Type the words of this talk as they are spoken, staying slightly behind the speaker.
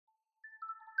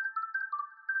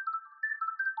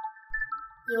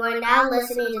You are now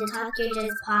listening to Talk Yo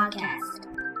Jits Podcast.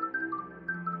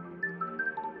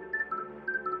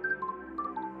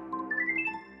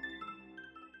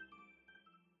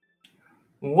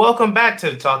 Welcome back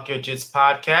to the Talk Yo Jits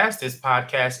Podcast. This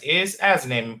podcast is, as the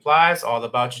name implies, all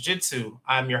about jiu-jitsu.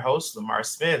 I'm your host, Lamar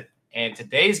Smith, and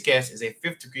today's guest is a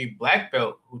 5th degree black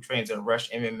belt who trains at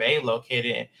Rush MMA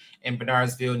located in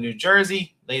Bernardsville, New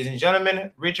Jersey. Ladies and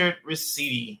gentlemen, Richard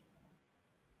Raciti.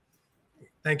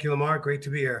 Thank you, Lamar. Great to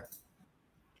be here.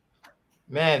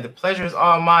 Man, the pleasure is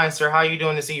all mine, sir. How are you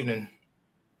doing this evening?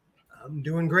 I'm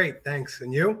doing great, thanks.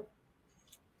 And you?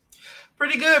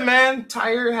 Pretty good, man.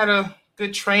 Tired. Had a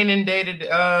good training day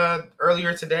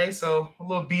earlier today, so a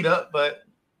little beat up, but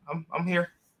I'm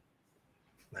here.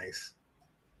 Nice.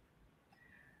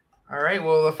 All right.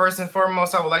 Well, first and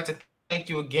foremost, I would like to thank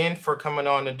you again for coming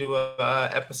on to do a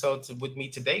episode with me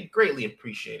today. Greatly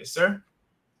appreciate it, sir.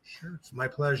 Sure, it's my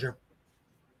pleasure.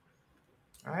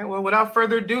 All right. Well, without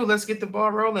further ado, let's get the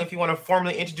ball rolling. If you want to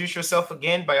formally introduce yourself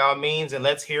again, by all means, and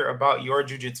let's hear about your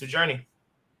jiu-jitsu journey.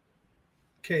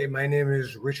 Okay, my name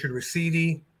is Richard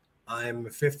Raciti. I'm a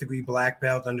 5th degree black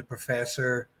belt under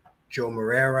Professor Joe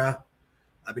Moreira.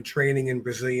 I've been training in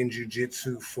Brazilian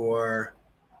Jiu-Jitsu for,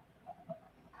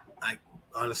 I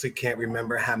honestly can't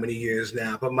remember how many years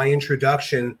now, but my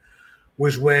introduction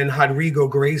was when Rodrigo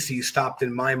Gracie stopped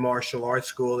in my martial arts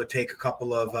school to take a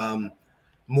couple of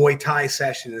Muay Thai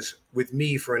sessions with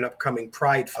me for an upcoming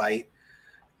Pride fight.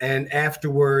 And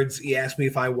afterwards, he asked me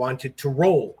if I wanted to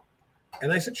roll.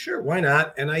 And I said, sure, why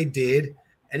not? And I did.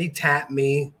 And he tapped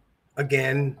me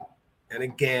again and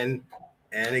again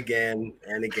and again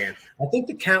and again. I think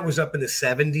the count was up in the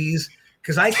 70s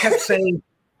because I kept saying,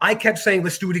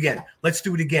 let's do it again. Let's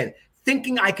do it again.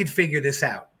 Thinking I could figure this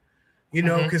out. You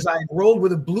know, because I rolled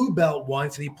with a blue belt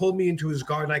once and he pulled me into his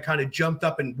guard and I kind of jumped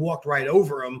up and walked right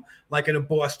over him like in a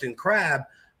Boston crab.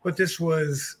 But this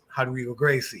was Rodrigo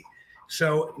Gracie.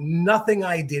 So nothing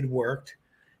I did worked.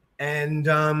 And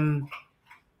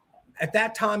at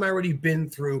that time, I already been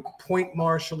through point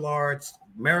martial arts,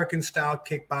 American style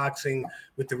kickboxing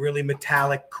with the really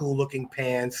metallic, cool looking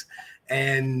pants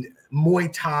and Muay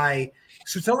Thai.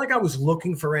 So it's not like I was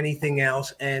looking for anything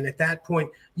else. And at that point,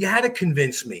 you had to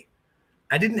convince me.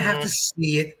 I didn't have to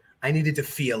see it. I needed to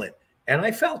feel it. And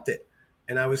I felt it.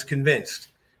 And I was convinced.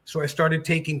 So I started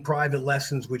taking private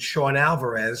lessons with Sean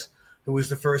Alvarez, who was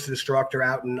the first instructor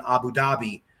out in Abu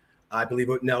Dhabi, I believe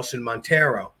with Nelson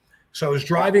Montero. So I was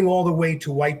driving all the way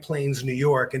to White Plains, New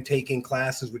York, and taking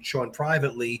classes with Sean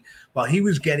privately while he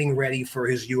was getting ready for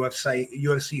his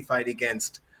UFC fight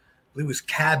against, I believe it was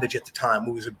Cabbage at the time,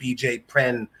 who was a BJ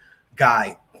Penn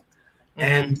guy.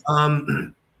 And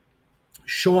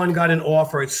Sean got an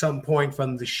offer at some point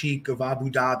from the Sheikh of Abu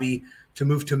Dhabi to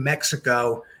move to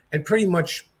Mexico and pretty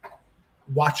much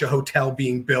watch a hotel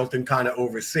being built and kind of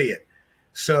oversee it.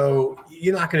 So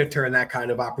you're not going to turn that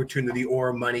kind of opportunity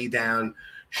or money down.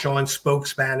 Sean spoke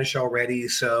Spanish already,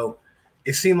 so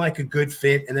it seemed like a good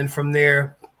fit. And then from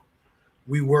there,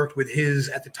 we worked with his,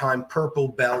 at the time, purple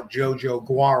belt, Jojo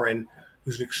Guarin,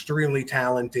 who's an extremely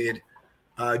talented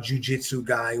jiu-jitsu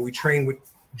guy. We trained with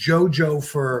Jojo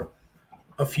for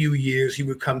a few years. He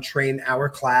would come train our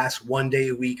class one day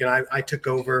a week, and I took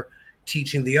over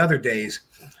teaching the other days.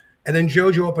 And then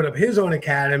Jojo opened up his own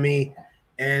academy,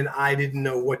 and I didn't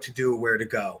know what to do or where to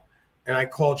go. And I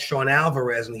called Sean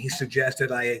Alvarez, and he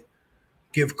suggested I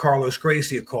give Carlos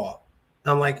Gracie a call.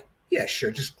 I'm like, yeah,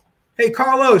 sure. Just, hey,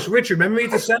 Carlos, Richard, remember me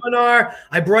at the seminar?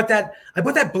 I bought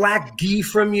that black gi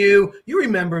from you. You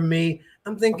remember me.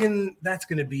 I'm thinking that's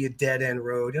going to be a dead-end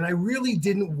road. And I really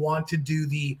didn't want to do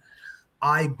the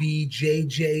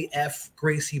IBJJF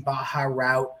Gracie Baja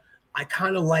route. I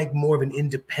kind of like more of an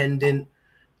independent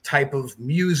type of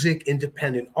music,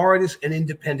 independent artists, and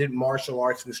independent martial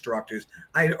arts instructors.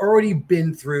 I had already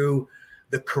been through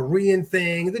the Korean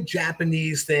thing, the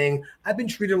Japanese thing. I've been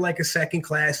treated like a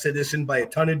second-class citizen by a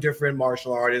ton of different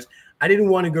martial artists. I didn't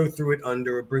want to go through it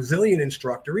under a Brazilian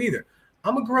instructor either.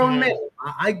 I'm a grown man.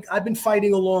 I've been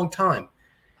fighting a long time.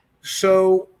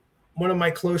 So one of my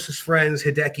closest friends,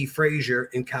 Hideki Frazier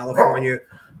in California,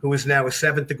 who is now a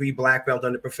 7th degree black belt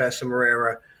under Professor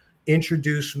Moreira,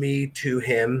 introduced me to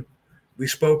him. We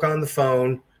spoke on the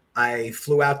phone. I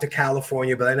flew out to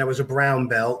California, but then I was a brown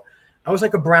belt. I was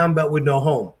like a brown belt with no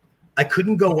home. I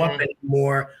couldn't go up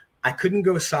anymore. I couldn't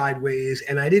go sideways.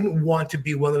 And I didn't want to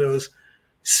be one of those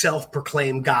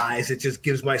self-proclaimed guys that just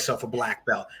gives myself a black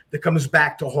belt that comes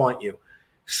back to haunt you.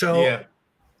 So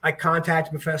I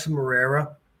contacted Professor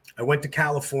Moreira. I went to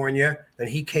California. Then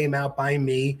he came out by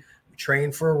me. We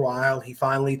trained for a while. He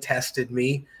finally tested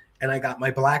me. And I got my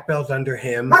black belt under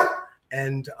him.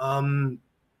 And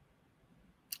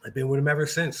I've been with him ever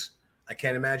since. I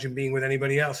can't imagine being with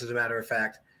anybody else, as a matter of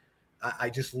fact. I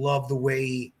just love the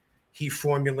way he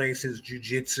formulates his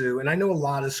jiu-jitsu. And I know a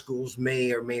lot of schools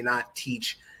may or may not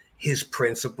teach his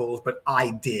principles, but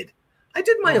I did. I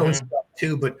did my own stuff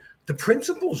too, but the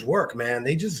principles work, man.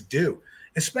 They just do,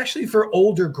 especially for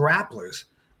older grapplers.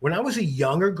 When I was a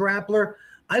younger grappler,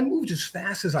 I moved as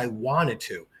fast as I wanted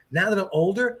to. Now that I'm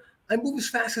older, I move as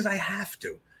fast as I have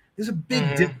to. There's a big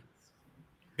difference.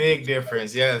 Big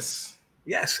difference, yes.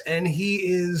 Yes, and he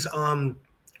is,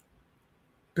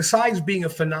 besides being a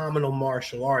phenomenal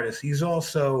martial artist, he's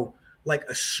also like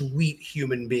a sweet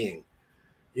human being.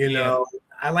 You know,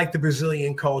 I like the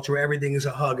Brazilian culture where everything is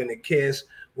a hug and a kiss,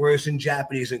 whereas in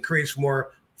Japanese and Korean it's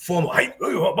more formal.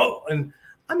 And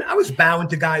I mean, I was bowing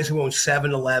to guys who own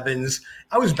 7-Elevens.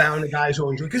 I was bowing to guys who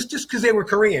own because they were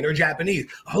Korean or Japanese.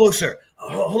 Hello, sir.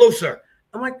 Hello, sir.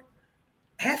 I'm like,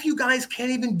 half you guys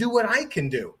can't even do what I can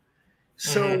do.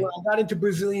 So when I got into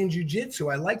Brazilian Jiu-Jitsu,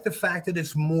 I like the fact that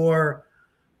it's more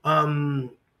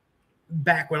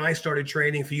back when I started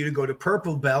training, for you to go to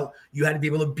purple belt, you had to be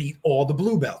able to beat all the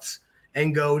blue belts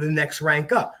and go to the next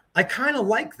rank up. I kind of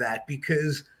like that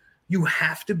because you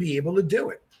have to be able to do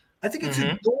it. I think it's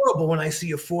adorable when I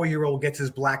see a 4-year-old gets his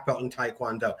black belt in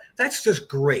Taekwondo. That's just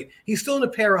great. He's still in a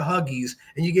pair of Huggies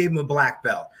and you gave him a black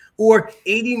belt. Or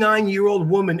 89-year-old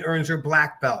woman earns her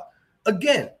black belt.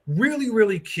 Again, really,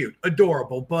 really cute,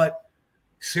 adorable. But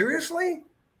seriously?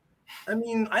 I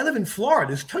mean, I live in Florida.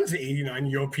 There's tons of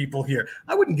 89-year-old people here.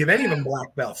 I wouldn't give any of them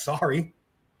black belts. Sorry.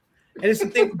 And it's the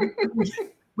thing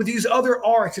with these other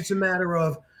arts, it's a matter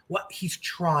of what he's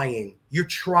trying. You're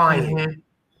trying.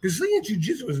 Brazilian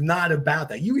Jiu-Jitsu is not about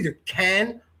that. You either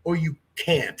can or you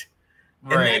can't.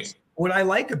 And that's what I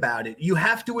like about it. You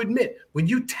have to admit, when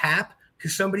you tap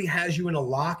because somebody has you in a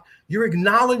lock, you're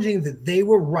acknowledging that they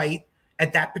were right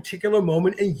at that particular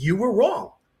moment and you were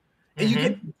wrong. And you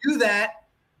get to do that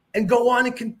and go on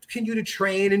and continue to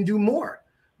train and do more.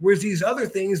 Whereas these other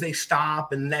things, they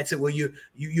stop and that's it. Well, you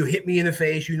hit me in the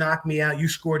face, you knocked me out, you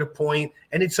scored a point,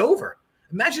 and it's over.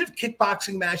 Imagine if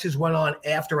kickboxing matches went on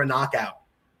after a knockout.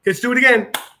 Let's do it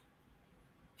again.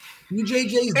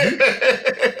 BJJ's do.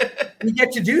 We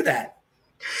get to do that.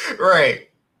 Right.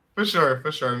 For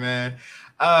sure, man.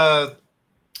 Yeah.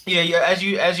 As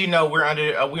you know, we're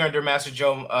under Master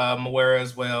Joe Moreira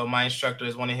as well. My instructor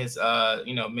is one of his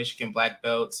Michigan black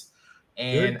belts.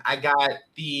 And I got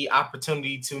the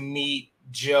opportunity to meet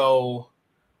Joe.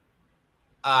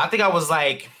 I think I was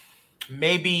like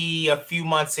maybe a few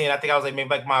months in. I think I was like maybe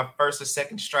like my first or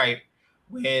second stripe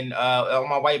when on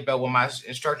my white belt when my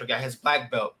instructor got his black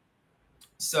belt.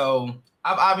 So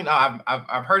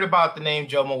I've heard about the name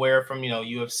Joe Moreira from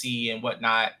UFC and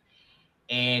whatnot.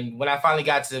 And when I finally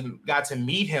got to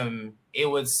meet him, it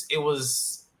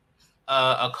was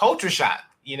a culture shock,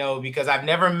 because I've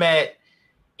never met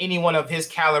anyone of his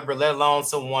caliber, let alone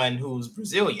someone who's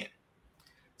Brazilian.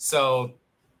 So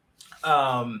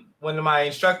when my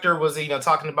instructor was,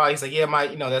 talking about, he's like, yeah,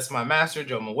 that's my master,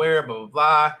 Joe Moreira, blah, blah,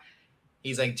 blah.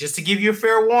 He's like, just to give you a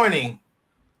fair warning,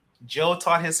 Joe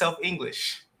taught himself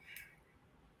English.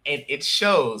 And it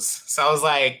shows. So I was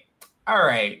like, all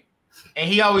right. And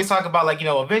he always talk about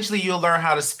eventually you'll learn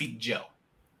how to speak Joe.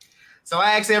 So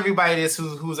I asked everybody this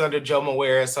who's under Joe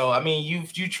Moreira. So, I mean,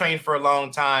 you trained for a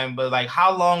long time, but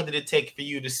how long did it take for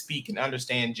you to speak and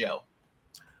understand Joe?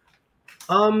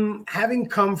 Having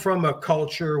come from a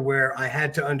culture where I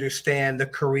had to understand the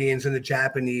Koreans and the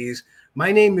Japanese,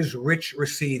 my name is Rich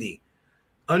Raciti.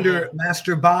 Under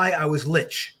Master Bai, I was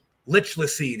Lich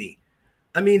Raciti.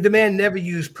 I mean, the man never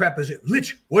used preposition.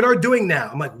 Lich, what are you doing now?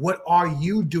 I'm like, what are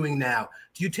you doing now?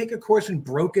 Do you take a course in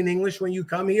broken English when you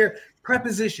come here?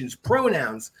 Prepositions,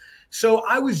 pronouns. So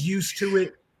I was used to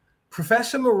it.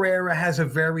 Professor Moreira has a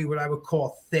very, what I would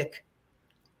call, thick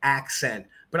accent.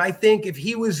 But I think if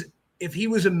he was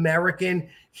American,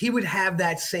 he would have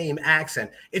that same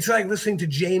accent. It's like listening to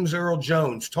James Earl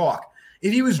Jones talk.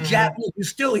 If he was Japanese, you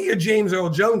still hear James Earl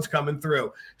Jones coming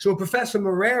through. So Professor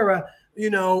Moreira,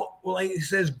 he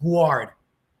says, guard.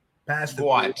 Pass the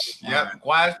guard. Yep,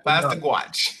 pass the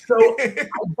guard. So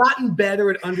I've gotten better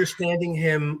at understanding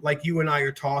him like you and I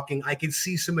are talking. I can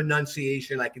see some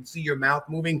enunciation. I can see your mouth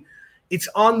moving. It's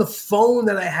on the phone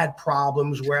that I had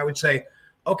problems where I would say,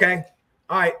 okay,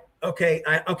 all right, okay,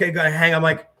 go ahead, I'm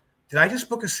like, did I just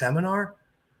book a seminar?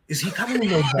 Is he coming in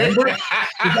November? Is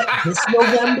that this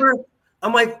November?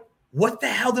 I'm like, what the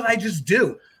hell did I just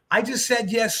do? I just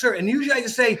said, yes, sir. And usually I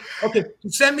just say, okay,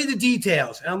 send me the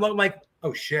details. And I'm like,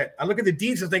 oh, shit. I look at the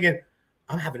details thinking,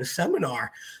 I'm having a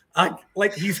seminar.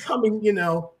 Like he's coming,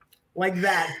 like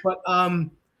that. But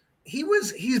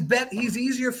he's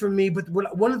easier for me, but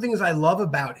one of the things I love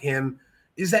about him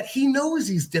is that he knows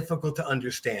he's difficult to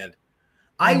understand.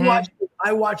 I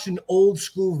watched an old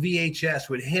school VHS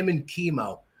with him and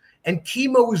Chemo, and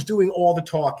Chemo was doing all the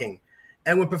talking.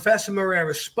 And when Professor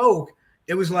Moreira spoke,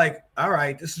 it was like, all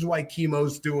right, this is why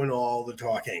Chemo's doing all the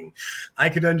talking. I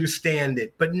could understand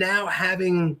it. But now,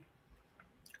 having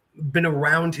been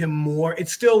around him more,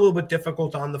 it's still a little bit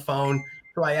difficult on the phone.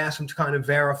 So I asked him to kind of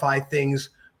verify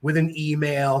things with an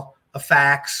email, a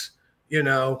fax,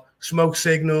 smoke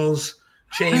signals,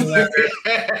 chain letter,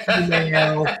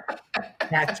 email,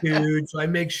 tattooed. So I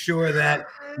make sure that,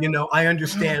 I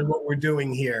understand what we're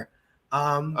doing here.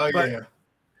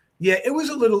 Yeah, it was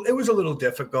a little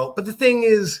difficult. But the thing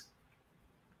is,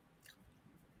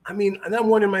 and I'm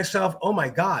wondering myself, oh my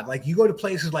God, like you go to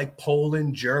places like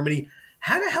Poland, Germany,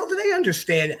 how the hell do they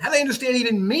understand? How do they understand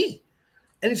even me?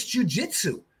 And it's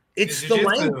jiu-jitsu. It's the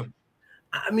language.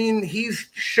 He's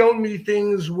shown me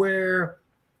things where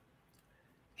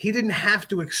he didn't have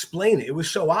to explain it. It was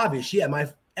so obvious. Yeah, my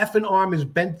effing arm is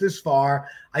bent this far.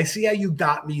 I see how you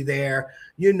got me there,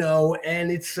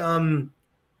 and it's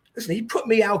listen, he put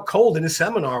me out cold in a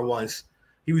seminar once.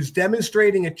 He was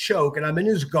demonstrating a choke, and I'm in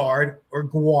his guard,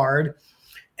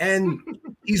 and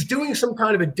he's doing some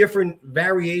kind of a different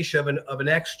variation of an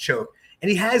X choke,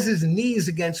 and he has his knees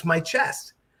against my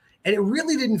chest, and it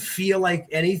really didn't feel like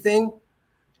anything.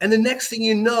 And the next thing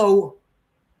you know,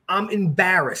 I'm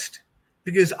embarrassed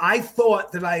because I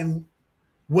thought that I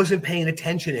wasn't paying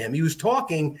attention to him. He was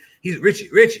talking. He's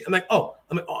Richie. I'm like,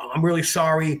 I'm really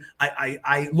sorry.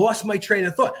 I lost my train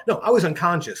of thought. No, I was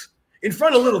unconscious in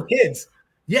front of little kids.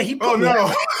 Yeah, he put me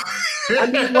out.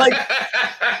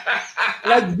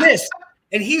 like this.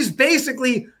 And he's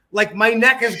basically like, my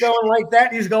neck is going like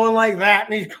that. He's going like that.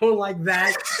 And he's going like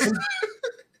that. And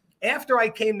after I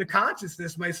came to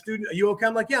consciousness, my student, are you okay?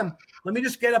 I'm like, yeah, let me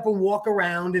just get up and walk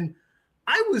around. And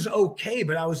I was okay,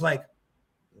 but I was like,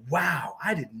 wow,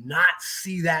 I did not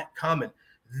see that coming.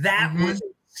 That was a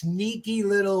sneaky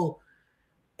little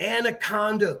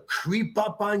anaconda creep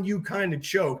up on you kind of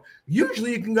choke.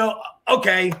 Usually you can go,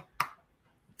 okay.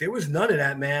 There was none of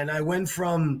that, man. I went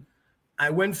from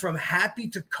happy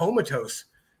to comatose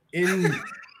in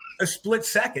a split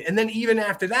second. And then even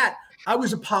after that, I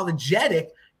was apologetic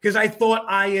because I thought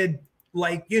I had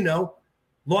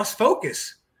lost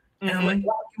focus. And I'm like,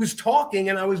 well, he was talking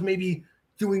and I was maybe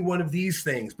doing one of these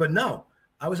things, but no,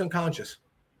 I was unconscious.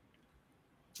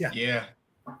 Yeah.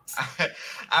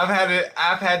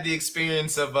 I've had the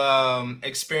experience of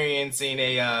experiencing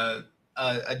a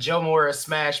Joe Moreira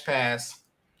smash pass.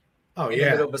 Oh in the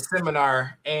middle of a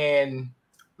seminar, and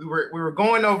we were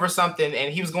going over something,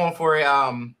 and he was going for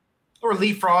or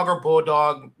leapfrog or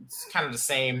bulldog. It's kind of the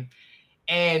same.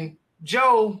 And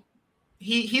Joe,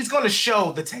 he's going to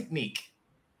show the technique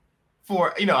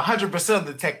for 100% of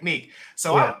the technique.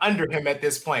 So I'm under him at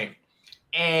this point,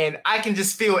 and I can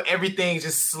just feel everything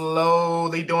just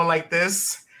slowly doing like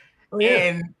this.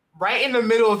 And right in the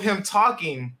middle of him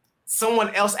talking,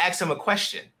 someone else asks him a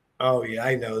question. Oh, yeah,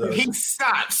 I know those. He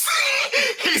stops.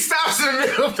 He stops in the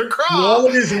middle of the crawl. All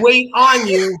of his weight on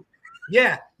you.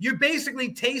 Yeah, you're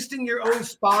basically tasting your own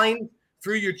spine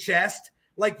through your chest.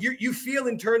 Like you feel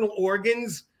internal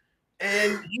organs,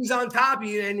 and he's on top of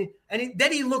you. And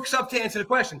then he looks up to answer the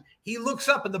question. He looks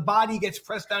up, and the body gets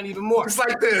pressed down even more. It's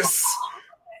like this.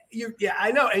 Yeah,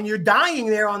 I know. And you're dying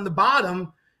there on the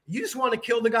bottom. You just want to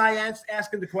kill the guy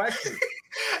asking the question.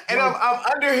 And I'm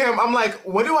under him. I'm like,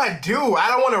 what do? I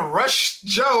don't want to rush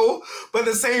Joe, but at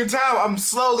the same time, I'm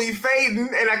slowly fading,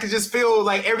 and I can just feel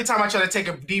like every time I try to take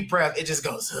a deep breath, it just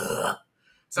goes. Ugh.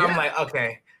 So I'm like,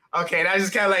 okay. And I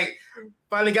just kind of like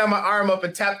finally got my arm up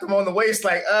and tapped him on the waist,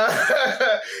 like,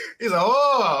 He's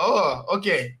like,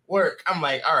 okay, work. I'm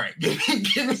like, all right, give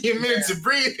me a minute to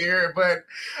breathe here, but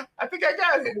I think I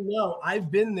got it. No, I've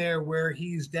been there where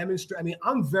he's demonstrating.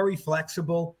 I'm very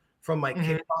flexible from my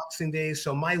kickboxing days.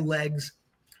 So my legs,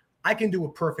 I can do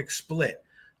a perfect split,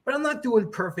 but I'm not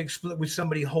doing perfect split with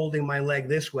somebody holding my leg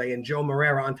this way and Joe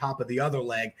Moreira on top of the other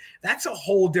leg. That's a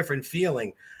whole different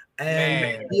feeling.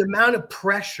 And the amount of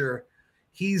pressure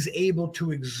he's able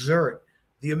to exert,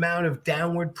 the amount of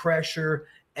downward pressure.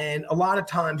 And a lot of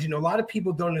times, a lot of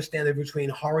people don't understand the difference between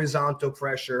horizontal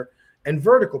pressure and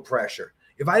vertical pressure.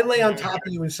 If I lay on top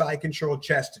of you in side control,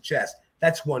 chest to chest,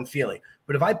 that's one feeling.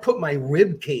 But if I put my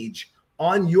rib cage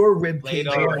on your rib cage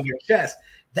or on your chest,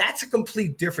 that's a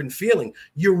complete different feeling.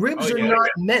 Your ribs are not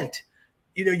meant,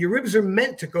 your ribs are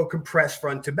meant to go compress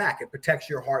front to back. It protects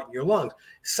your heart and your lungs.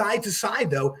 Side to side,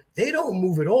 though, they don't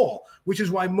move at all, which is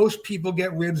why most people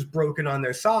get ribs broken on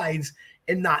their sides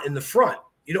and not in the front.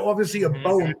 Obviously a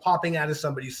bone popping out of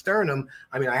somebody's sternum.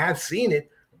 I mean, I have seen it,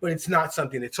 but it's not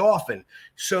something that's often.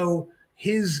 So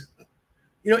his,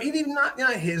 even not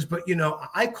his, but,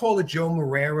 I call it Joe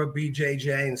Moreira,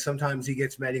 BJJ, and sometimes he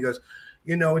gets mad. He goes,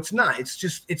 it's not. It's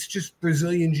just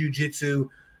Brazilian Jiu-Jitsu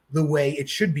the way it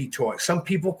should be taught. Some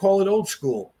people call it old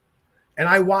school. And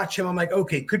I watch him. I'm like,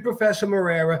 okay, could Professor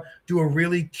Moreira do a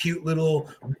really cute little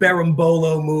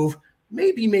berimbolo move?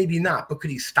 Maybe, maybe not. But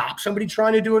could he stop somebody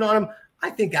trying to do it on him? I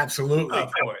think absolutely.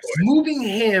 Of course. Moving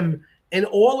him and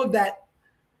all of that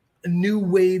new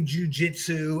wave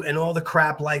jiu-jitsu and all the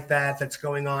crap like that's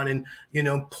going on in,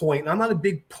 point. And I'm not a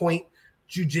big point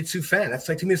jiu-jitsu fan. That's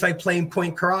like, to me, it's like playing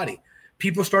point karate.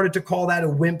 People started to call that a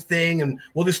wimp thing and,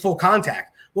 well, there's full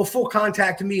contact. Well, full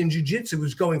contact to me in jiu-jitsu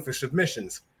is going for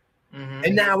submissions.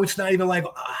 And now it's not even like,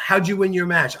 how'd you win your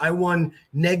match? I won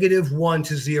 -1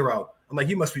 to 0. I'm like,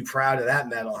 you must be proud of that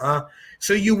medal, huh?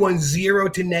 So you won 0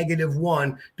 to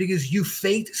 -1 because you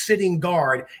faked sitting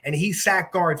guard and he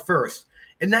sat guard first.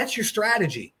 And that's your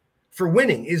strategy for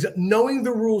winning, is knowing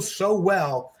the rules so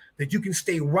well that you can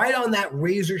stay right on that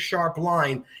razor sharp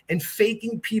line and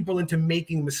faking people into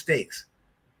making mistakes.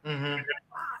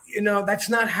 That's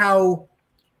not how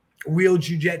real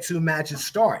jiu-jitsu matches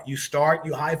start. You start,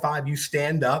 you high five, you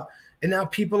stand up, and now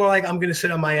people are like, I'm going to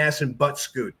sit on my ass and butt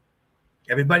scoot.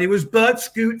 Everybody was butt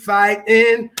scoot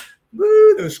fighting.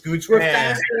 Woo, those scoots were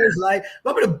fast as light.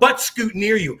 I'm going to butt scoot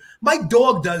near you. My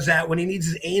dog does that when he needs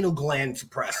his anal gland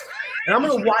suppressed. And I'm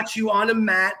going to watch you on a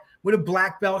mat with a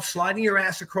black belt, sliding your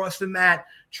ass across the mat,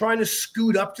 trying to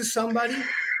scoot up to somebody.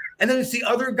 And then it's the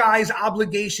other guy's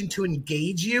obligation to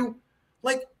engage you.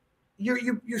 Like, you're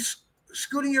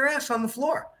scooting your ass on the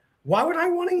floor. Why would I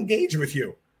want to engage with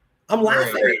you? I'm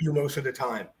laughing at you most of the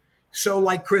time. So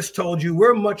like Chris told you,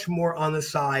 we're much more on the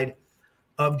side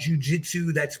of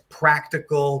jiu-jitsu that's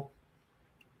practical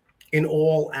in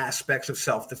all aspects of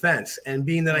self-defense. And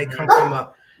being that I come from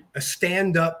a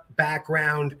stand-up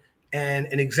background and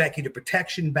an executive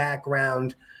protection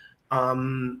background,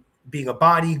 being a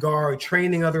bodyguard,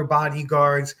 training other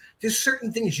bodyguards, there's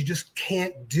certain things you just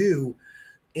can't do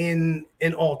in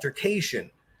an altercation,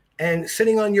 and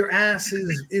sitting on your ass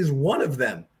is one of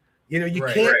them.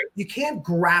 You can't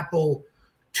grapple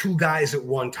two guys at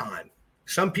one time.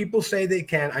 Some people say they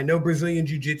can. I know Brazilian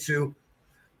Jiu-Jitsu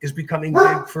is becoming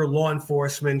big for law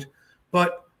enforcement,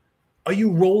 but are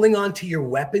you rolling onto your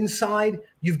weapon side?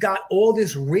 You've got all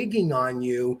this rigging on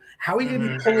you. How are you going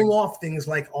to be pulling off things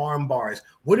like arm bars?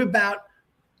 What about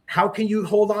how can you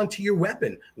hold on to your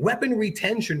weapon? Weapon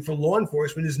retention for law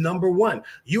enforcement is number one.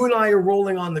 You and I are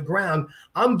rolling on the ground.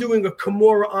 I'm doing a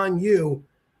Kimura on you.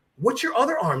 What's your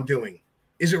other arm doing?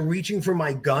 Is it reaching for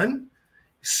my gun?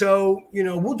 So,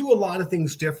 we'll do a lot of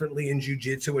things differently in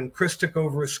jiu-jitsu. And Chris took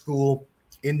over a school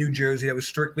in New Jersey that was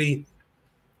strictly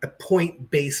a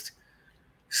point-based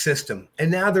system.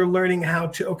 And now they're learning how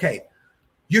to, okay,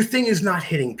 your thing is not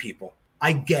hitting people.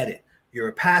 I get it. You're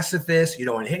a pacifist. You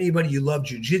don't want to hit anybody. You love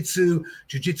jiu-jitsu.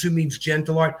 Jiu-jitsu means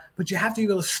gentle art, but you have to be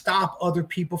able to stop other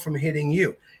people from hitting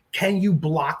you. Can you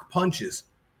block punches?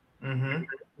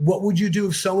 What would you do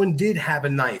if someone did have a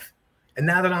knife? And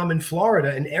now that I'm in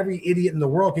Florida and every idiot in the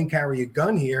world can carry a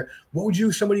gun here, what would you do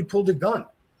if somebody pulled a gun?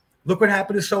 Look what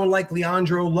happened to someone like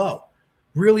Leandro Lowe.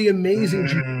 Really amazing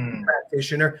jiu-jitsu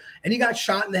practitioner. And he got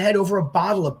shot in the head over a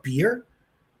bottle of beer.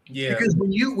 Yeah. Because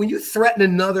when you threaten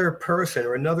another person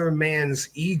or another man's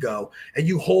ego and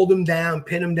you hold him down,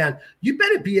 pin him down, you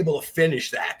better be able to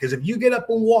finish that. Because if you get up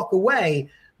and walk away,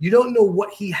 you don't know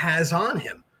what he has on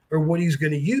him or what he's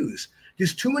going to use.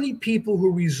 There's too many people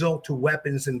who resort to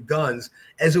weapons and guns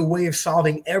as a way of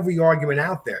solving every argument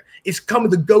out there. It's come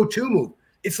with the go-to move.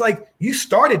 It's like you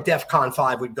start at DEFCON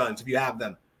 5 with guns if you have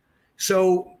them.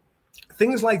 So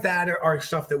things like that are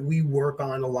stuff that we work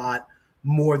on a lot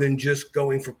more than just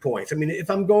going for points. I mean,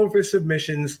 if I'm going for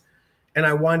submissions and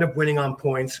I wind up winning on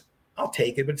points, I'll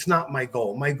take it, but it's not my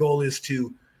goal. My goal is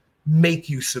to make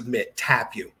you submit,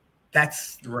 tap you.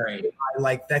 That's right.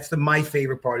 That's my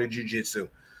favorite part of jiu-jitsu.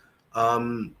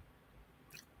 So,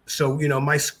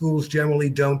 my schools generally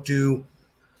don't do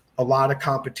a lot of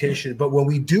competition, but when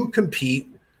we do compete,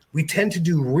 we tend to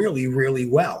do really, really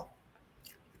well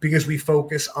because we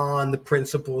focus on the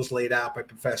principles laid out by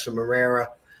Professor Moreira.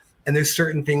 And there's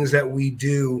certain things that we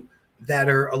do that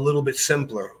are a little bit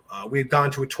simpler. We had gone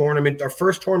to a tournament. Our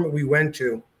first tournament we went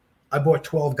to, I brought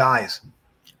 12 guys.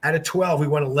 Out of 12, we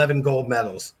won 11 gold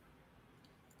medals.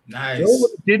 Nice. Joe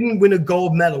didn't win a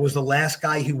gold medal. Was the last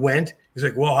guy who went. He's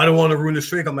like, well, I don't want to ruin the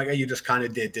streak. I'm like, hey, you just kind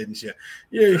of did, didn't you?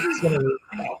 Yeah.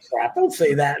 Oh, crap. Don't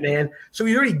say that, man. So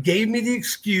he already gave me the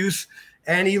excuse,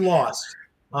 and he lost.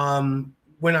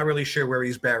 We're not really sure where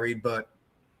he's buried, but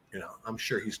I'm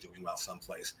sure he's doing well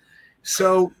someplace.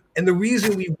 So, and the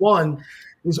reason we won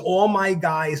is all my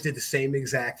guys did the same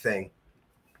exact thing.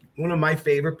 One of my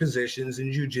favorite positions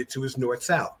in jiu-jitsu is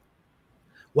north-south.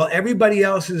 While everybody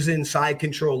else is in side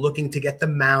control, looking to get the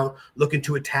mount, looking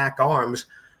to attack arms,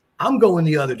 I'm going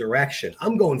the other direction.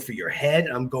 I'm going for your head.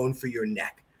 I'm going for your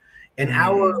neck. And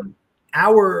our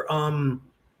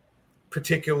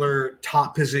particular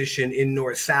top position in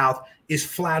north-south is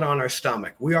flat on our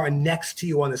stomach. We are next to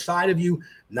you, on the side of you,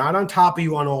 not on top of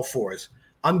you, on all fours.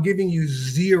 I'm giving you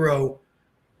zero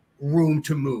room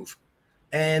to move.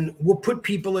 And we'll put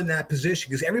people in that position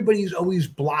because everybody's always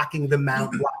blocking the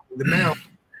mount.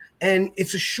 And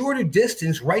it's a shorter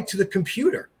distance right to the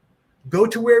computer. Go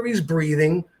to where he's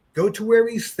breathing, go to where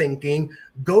he's thinking,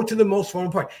 go to the most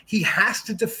vulnerable part. He has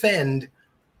to defend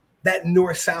that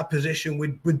north-south position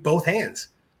with both hands.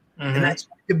 Mm-hmm. And that's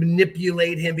to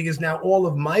manipulate him because now all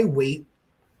of my weight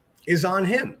is on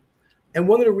him. And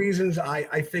one of the reasons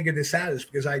I figured this out is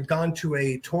because I'd gone to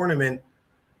a tournament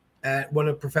at one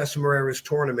of Professor Moreira's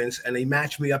tournaments, and he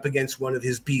matched me up against one of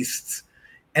his beasts.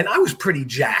 And I was pretty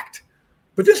jacked.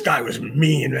 But this guy was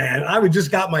mean, man. I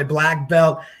just got my black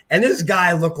belt, and this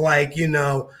guy looked like,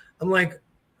 I'm like,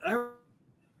 oh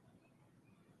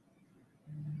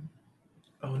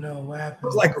no, what happened?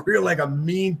 Was like a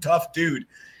mean, tough dude.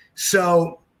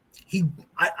 So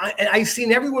I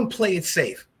seen everyone play it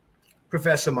safe.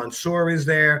 Professor Mansour is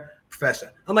there.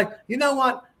 I'm like, you know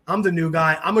what? I'm the new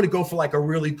guy. I'm going to go for like a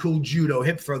really cool judo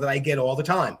hip throw that I get all the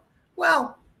time.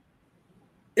 Well,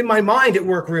 in my mind, it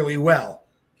worked really well.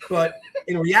 But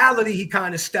in reality, he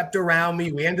kind of stepped around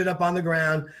me. We ended up on the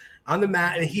ground, on the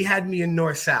mat, and he had me in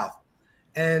north-south.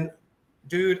 And,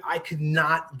 dude, I could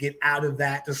not get out of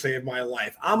that to save my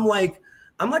life. I'm like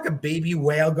a baby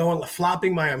whale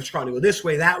flopping my arms, trying to go this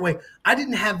way, that way. I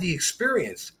didn't have the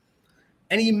experience.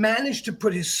 And he managed to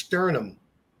put his sternum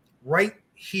right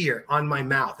here on my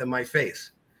mouth and my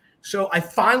face. So I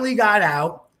finally got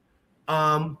out,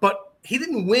 but he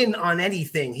didn't win on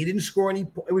anything. He didn't score any.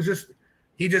 It was just,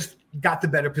 he just got the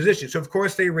better position. So, of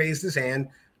course, they raised his hand.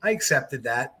 I accepted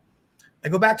that. I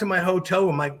go back to my hotel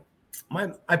room.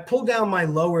 I pulled down my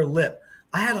lower lip.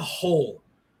 I had a hole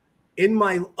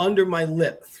under my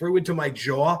lip through into my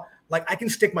jaw. Like I can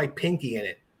stick my pinky in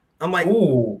it. I'm like,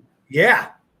 ooh, yeah.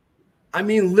 I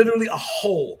mean, literally a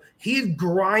hole. He had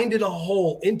grinded a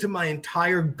hole into my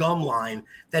entire gum line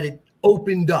that it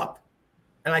opened up.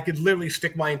 And I could literally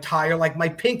stick my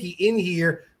pinky in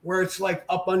here where it's like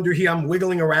up under here. I'm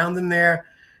wiggling around in there.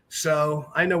 So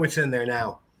I know it's in there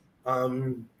now.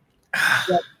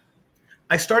 But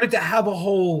I started to have a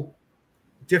whole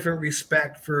different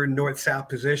respect for north-south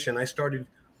position. I started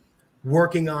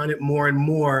working on it more and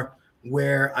more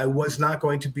where I was not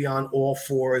going to be on all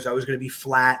fours. I was going to be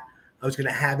flat. I was going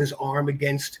to have his arm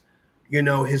against,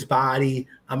 his body.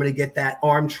 I'm going to get that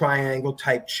arm triangle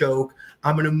type choke.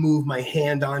 I'm going to move my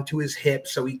hand onto his hip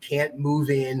so he can't move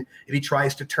in. If he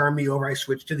tries to turn me over, I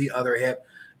switch to the other hip.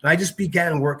 And I just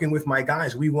began working with my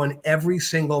guys. We won every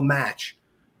single match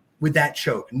with that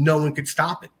choke. No one could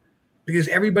stop it because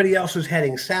everybody else was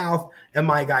heading south and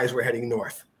my guys were heading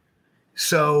north.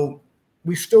 So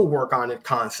we still work on it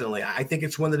constantly. I think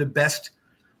it's one of the best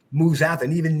moves out there.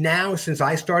 And even now, since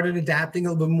I started adapting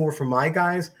a little bit more for my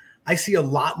guys, I see a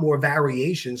lot more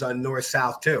variations on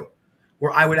north-south too,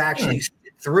 where I would actually sit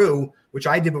through, which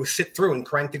I did, was sit through and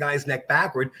crank the guy's neck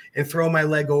backward and throw my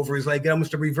leg over his leg,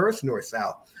 almost a reverse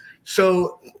north-south.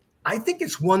 So I think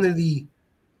it's one of the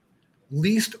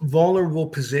least vulnerable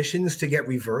positions to get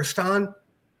reversed on.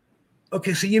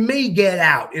 Okay, so you may get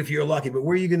out if you're lucky, but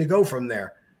where are you going to go from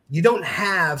there? You don't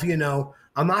have,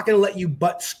 I'm not going to let you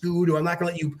butt scoot, or I'm not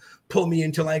going to let you pull me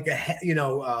into like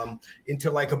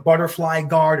a butterfly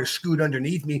guard or scoot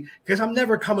underneath me because I'm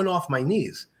never coming off my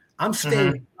knees. I'm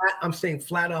staying flat. I'm staying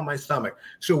flat on my stomach.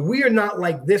 So we are not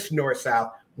like this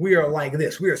north-south. We are like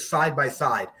this. We are side by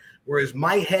side. Whereas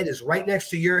my head is right next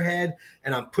to your head,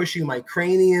 and I'm pushing my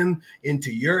cranium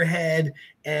into your head,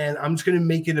 and I'm just going to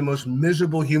make you the most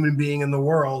miserable human being in the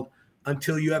world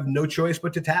until you have no choice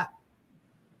but to tap.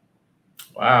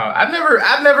 Wow,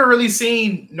 I've never really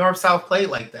seen north-south play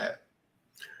like that.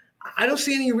 I don't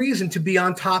see any reason to be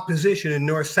on top position in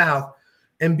north-south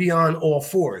and be on all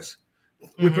fours.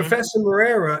 With Professor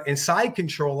Moreira in side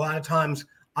control, a lot of times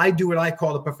I do what I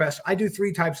call the professor. I do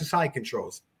 3 types of side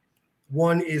controls.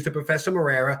 One is the Professor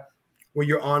Moreira, where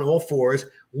you're on all fours,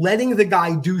 letting the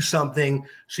guy do something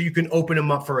so you can open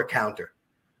him up for a counter.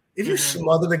 If you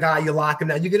smother the guy, you lock him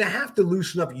down, you're going to have to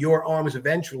loosen up your arms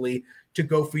eventually to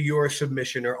go for your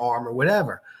submission or arm or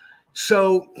whatever.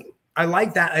 So I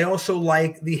like that. I also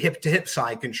like the hip-to-hip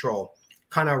side control.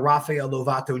 kind of Rafael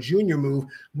Lovato Jr. move,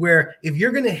 where if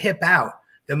you're going to hip out,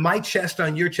 then my chest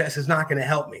on your chest is not going to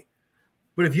help me.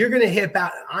 But if you're going to hip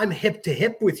out, I'm hip to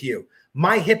hip with you.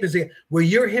 My hip is where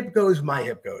your hip goes, my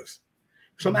hip goes.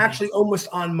 So I'm actually almost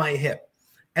on my hip.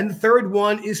 And the third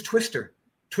one is twister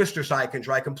side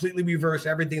control. I completely reverse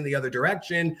everything the other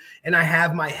direction. And I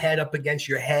have my head up against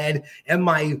your head and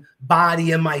my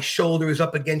body and my shoulders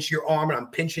up against your arm. And I'm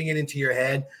pinching it into your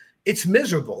head. It's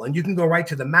miserable. And you can go right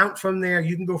to the mount from there.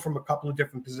 You can go from a couple of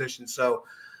different positions. So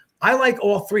I like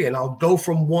all three, and I'll go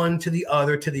from one to the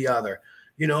other to the other.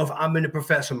 You know, if I'm in a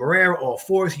Professor Moreira, all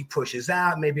fours, he pushes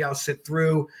out. Maybe I'll sit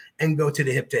through and go to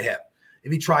the hip to hip.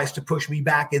 If he tries to push me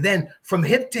back, and then from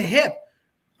hip to hip,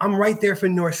 I'm right there for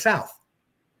north-south.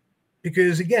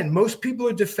 Because, again, most people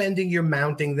are defending you're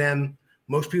mounting them.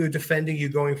 Most people are defending you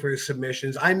going for your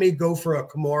submissions. I may go for a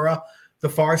Kimura, the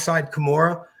far side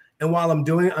Kimura, and while I'm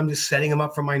doing it, I'm just setting him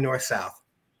up for my north-south.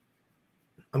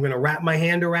 I'm going to wrap my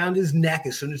hand around his neck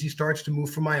as soon as he starts to move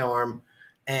from my arm,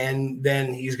 and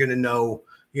then he's going to know,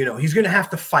 you know, he's going to have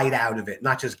to fight out of it,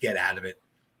 not just get out of it.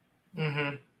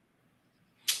 Mm-hmm.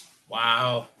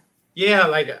 Wow. Yeah,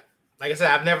 like I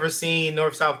said, I've never seen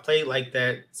North-South play like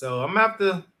that, so I'm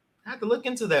gonna have to look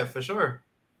into that for sure.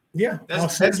 Yeah,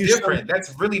 that's different.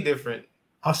 That's really different.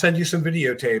 I'll send you some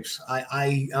videotapes.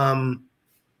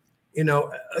 You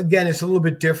know, again, it's a little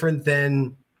bit different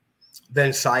than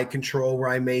side control, where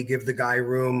I may give the guy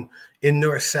room. In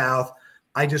North-South,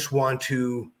 I want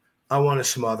to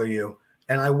smother you.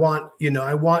 And I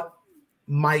want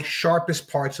my sharpest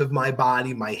parts of my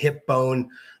body, my hip bone,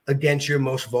 against your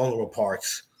most vulnerable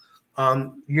parts.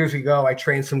 Years ago, I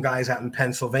trained some guys out in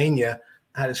Pennsylvania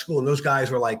out of school, and those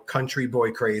guys were like country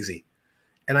boy crazy.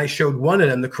 And I showed one of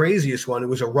them, the craziest one, who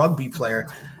was a rugby player,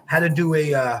 how to do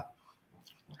a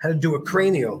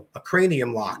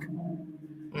cranium lock.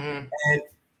 Mm-hmm. And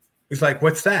he's like,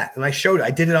 "What's that?" And I showed it.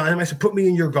 I did it on him. I said, "Put me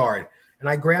in your guard." And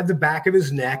I grabbed the back of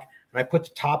his neck and I put the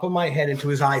top of my head into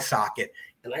his eye socket.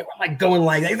 And I'm like going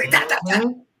like that. He's like,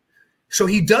 that. So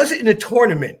he does it in a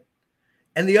tournament.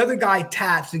 And the other guy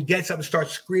taps and gets up and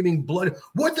starts screaming blood.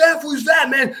 "What the F was that,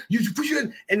 man? You push it."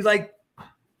 And he's like,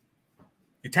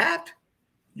 "You tapped?"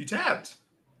 You tapped.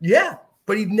 Yeah.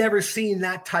 But he'd never seen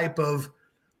that type of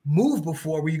move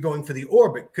before where you're going for the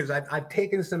orbit. Because I've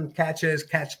taken some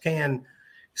catch-can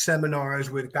seminars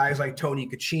with guys like Tony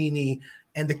Caccini,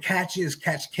 and the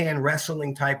catch-can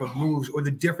wrestling type of moves, or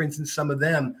the difference in some of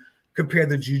them compared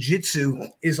to jiu-jitsu,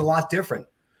 is a lot different.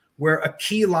 Where a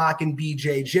key lock in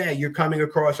BJJ, you're coming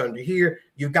across under here,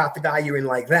 you've got the guy you're in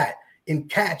like that. In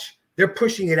catch, they're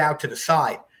pushing it out to the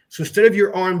side. So instead of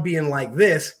your arm being like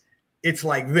this, it's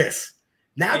like this.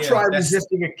 Now try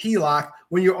resisting a key lock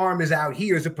when your arm is out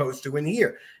here as opposed to in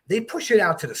here. They push it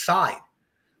out to the side.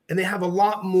 And they have a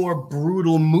lot more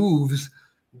brutal moves,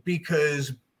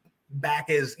 because back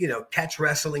as, you know, catch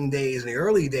wrestling days in the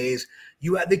early days,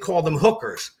 they call them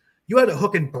hookers. You had to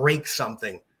hook and break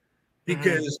something.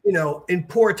 Because, you know, in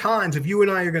poor times, if you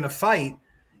and I are going to fight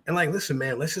and like, listen,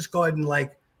 man, let's just go ahead and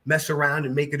like mess around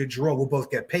and make it a draw. We'll both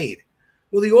get paid.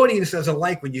 Well, the audience doesn't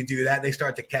like when you do that. They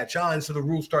start to catch on. So the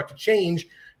rules start to change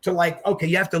to like, okay,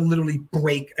 you have to literally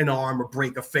break an arm or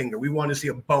break a finger. We want to see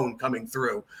a bone coming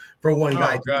through for one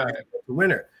guy to be the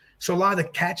winner. So a lot of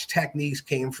the catch techniques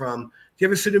came from, do you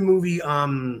ever see the movie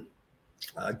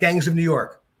Gangs of New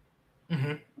York?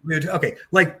 Mm-hmm. Okay,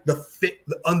 like the fit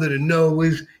under the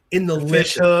nose, in the lip,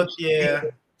 fish hook, yeah,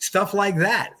 stuff like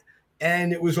that.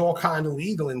 And it was all kind of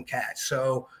legal in catch.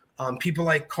 So people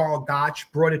like Carl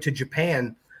Gotch brought it to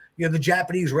Japan. You know, the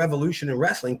Japanese revolution in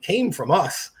wrestling came from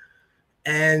us,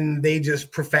 and they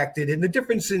just perfected it. And the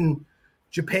difference in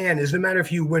Japan is no matter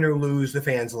if you win or lose, the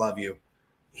fans love you.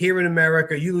 Here in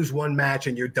America, you lose one match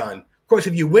and you're done. Of course,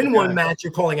 if you win one match,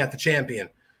 you're calling out the champion.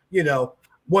 You know,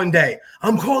 one day,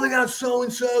 I'm calling out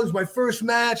so-and-so. It's my first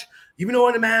match. Even though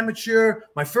I'm amateur,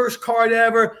 my first card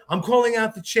ever, I'm calling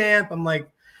out the champ. I'm like,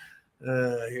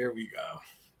 here we go.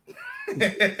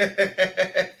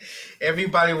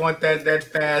 Everybody want that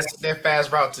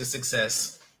fast route to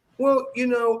success. Well, you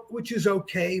know, which is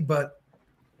okay, but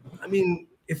I mean,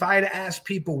 if I had to ask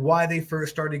people why they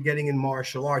first started getting in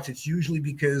martial arts, it's usually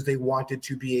because they wanted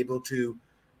to be able to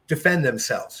defend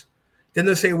themselves. Then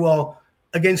they'll say, well,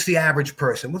 against the average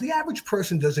person. Well, the average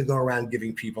person doesn't go around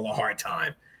giving people a hard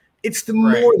time. It's the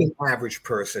more than average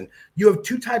person. You have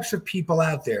two types of people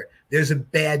out there. There's a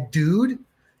bad dude,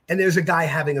 and there's a guy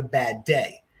having a bad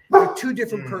day. They're two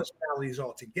different personalities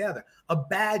altogether. A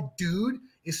bad dude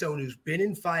is someone who's been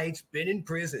in fights, been in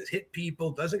prisons, hit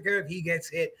people, doesn't care if he gets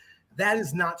hit. That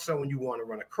is not someone you want to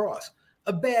run across. A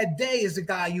A bad day is the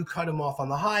guy you cut him off on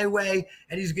the highway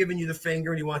and he's giving you the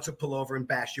finger and he wants to pull over and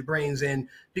bash your brains in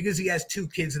because he has 2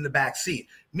 kids in the back seat.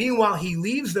 Meanwhile, he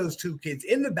leaves those 2 kids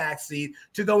in the back seat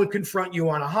to go and confront you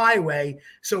on a highway.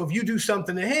 So if you do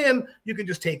something to him, you can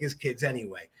just take his kids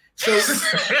anyway. So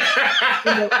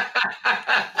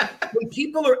when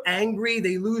people are angry,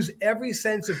 they lose every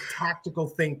sense of tactical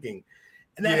thinking.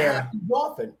 And that happens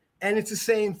often. And it's the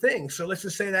same thing. So let's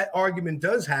just say that argument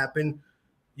does happen.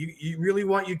 You really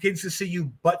want your kids to see you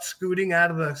butt scooting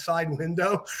out of the side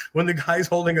window when the guy's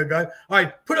holding a gun? All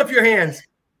right, put up your hands.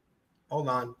 Hold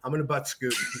on. I'm going to butt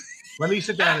scoot. Let me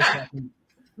sit down a second.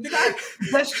 The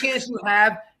best chance you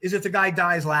have is if the guy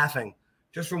dies laughing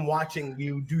just from watching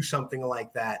you do something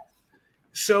like that.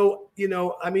 So,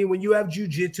 when you have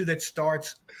jiu-jitsu that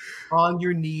starts on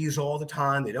your knees all the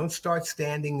time, they don't start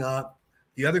standing up.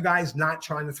 The other guy's not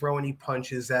trying to throw any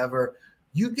punches ever.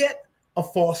 You get a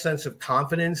false sense of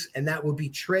confidence, and that will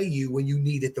betray you when you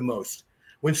need it the most.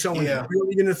 When someone's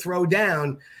really going to throw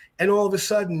down, and all of a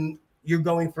sudden you're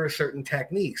going for certain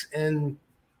techniques. And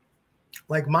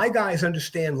like my guys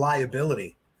understand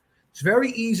liability. It's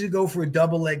very easy to go for a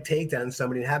double leg takedown on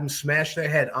somebody and have them smash their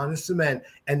head on the cement,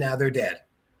 and now they're dead.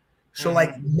 So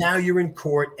now you're in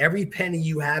court. Every penny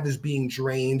you have is being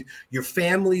drained. Your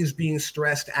family is being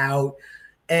stressed out,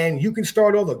 and you can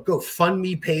start all the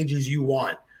GoFundMe pages you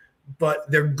want, but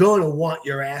they're going to want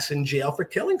your ass in jail for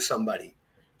killing somebody.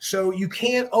 So you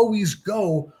can't always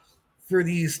go for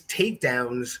these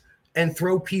takedowns and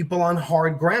throw people on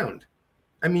hard ground.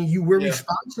 I mean, we're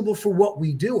responsible for what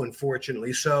we do,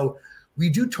 unfortunately. So we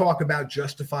do talk about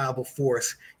justifiable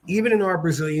force, even in our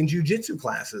Brazilian jiu-jitsu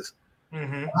classes.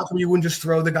 How come you wouldn't just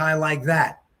throw the guy like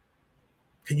that?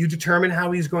 Can you determine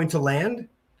how he's going to land?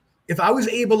 If I was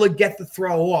able to get the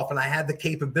throw off and I had the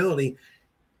capability,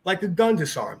 like a gun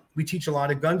disarm. We teach a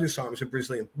lot of gun disarms in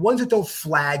Brazilian. Ones that don't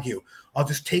flag you. I'll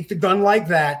just take the gun like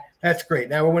that. That's great.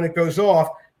 Now, when it goes off,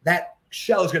 that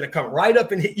shell is going to come right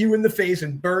up and hit you in the face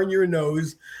and burn your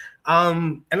nose.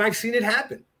 And I've seen it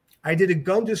happen. I did a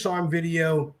gun disarm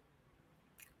video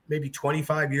maybe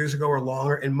 25 years ago or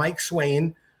longer, and Mike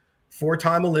Swain,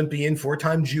 4-time Olympian,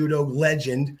 4-time judo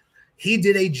legend, he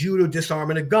did a judo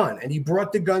disarm in a gun, and he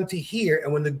brought the gun to here,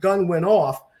 and when the gun went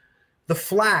off, the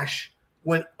flash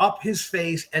went up his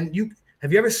face. And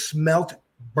have you ever smelt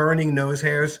burning nose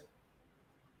hairs?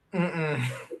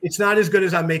 It's not as good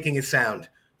as I'm making it sound.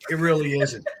 It really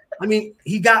isn't. I mean,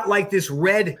 he got like this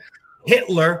red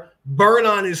Hitler burn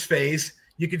on his face.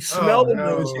 You could smell the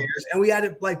nose hairs, and we had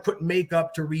to like put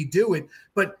makeup to redo it.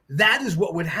 But that is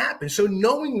what would happen. So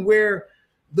knowing where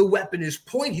the weapon is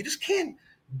pointed, you just can't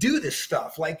do this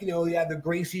stuff. Like, the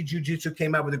Gracie Jiu-Jitsu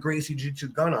came out with the Gracie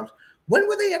Jiu-Jitsu gun arms. When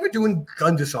were they ever doing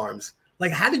gun disarms?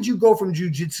 Like, how did you go from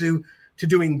jiu-jitsu to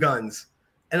doing guns?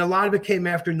 And a lot of it came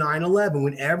after 9/11,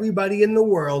 when everybody in the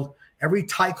world, every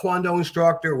taekwondo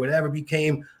instructor or whatever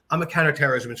became, I'm a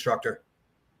counterterrorism instructor.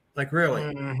 Like, really?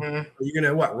 Are you going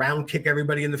to, round kick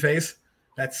everybody in the face?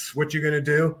 That's what you're going to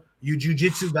do? You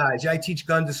jiu-jitsu guys, I teach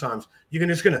gun disarms. You're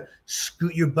just going to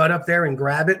scoot your butt up there and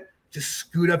grab it? Just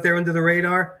scoot up there under the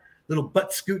radar? Little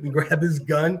butt scoot and grab his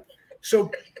gun?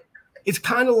 So it's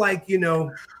kind of like,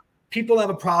 people have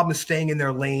a problem staying in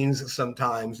their lanes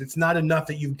sometimes. It's not enough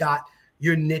that you've got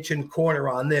your niche and corner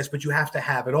on this, but you have to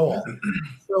have it all.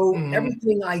 So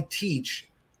everything I teach,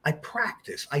 I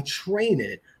practice, I train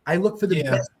in it. I look for the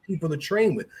best people to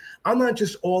train with. I'm not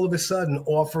just all of a sudden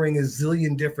offering a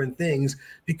zillion different things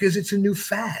because it's a new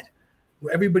fad.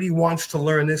 Everybody wants to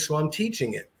learn this, so I'm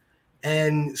teaching it.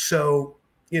 And so,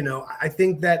 I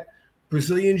think that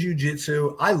Brazilian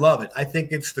Jiu-Jitsu, I love it. I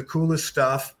think it's the coolest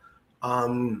stuff.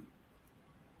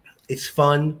 It's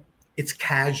fun. It's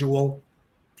casual.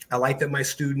 I like that my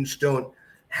students don't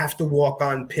have to walk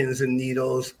on pins and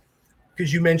needles.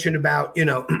 Because you mentioned about,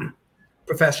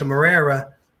 Professor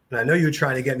Moreira, and I know you're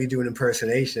trying to get me doing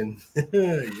impersonation.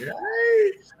 I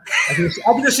can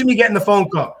just see me getting the phone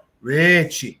call.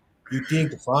 Richie, you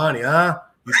think it's funny, huh?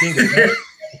 You think it's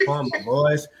fun, my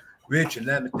boys? Richie,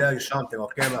 let me tell you something,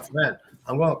 okay, my friend?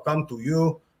 I'm going to come to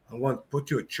you. I'm going to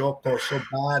put you a choco so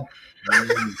bad.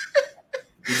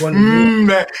 You're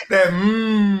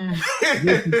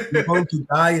going to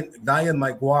die in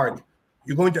my guard.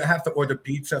 You're going to have to order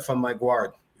pizza from my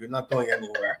guard. You're not going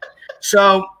anywhere.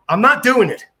 So I'm not doing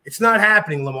it. It's not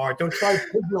happening, Lamar. Don't try to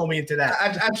pigeonhole me into that.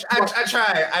 I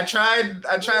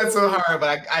tried so hard,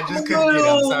 but I just couldn't get it.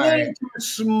 I'm sorry. Too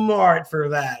smart for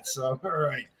that. So all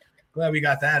right. Glad we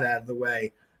got that out of the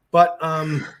way. But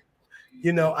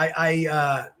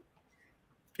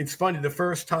it's funny. The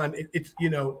first time it's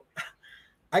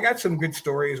I got some good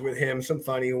stories with him, some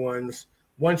funny ones.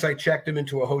 once I checked him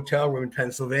into a hotel room in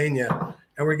Pennsylvania,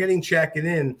 and we're getting checked in,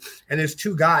 and there's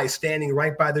two guys standing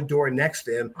right by the door next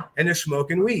to him, and they're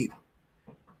smoking weed.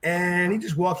 And he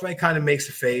just walks by, kind of makes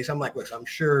a face. I'm like, listen, I'm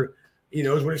sure he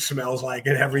knows what it smells like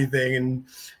and everything. And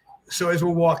so as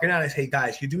we're walking out, I say, hey,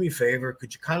 guys, can you do me a favor?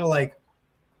 Could you kind of like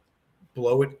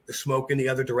blow the smoke in the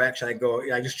other direction?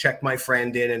 I just checked my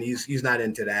friend in, and he's not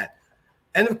into that.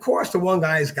 And of course, the one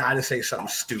guy's got to say something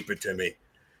stupid to me.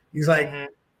 He's like,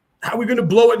 how are we going to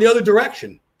blow it in the other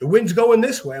direction? The wind's going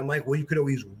this way. I'm like, well, you could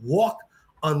always walk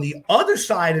on the other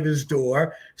side of his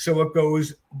door so it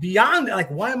goes beyond. Like,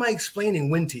 why am I explaining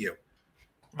wind to you?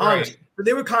 Right. But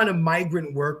they were kind of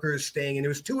migrant workers staying, and there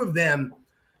was two of them,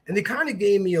 and they kind of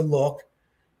gave me a look.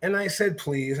 And I said,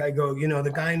 please. I go,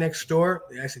 the guy next door?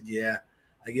 I said, yeah.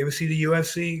 I go, you ever see the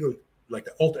UFC? He goes, like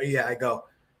the ultra? Yeah. I go,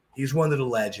 he's one of the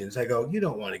legends. I go, you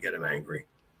don't want to get him angry.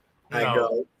 No. I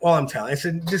go, well, I'm telling. I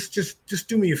said, just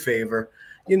do me a favor.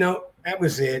 That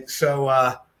was it.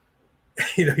 So,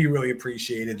 he really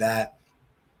appreciated that.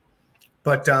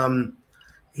 But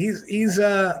he's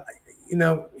the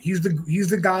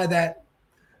guy that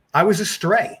I was a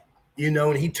stray,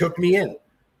 and he took me in,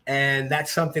 and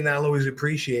that's something that I'll always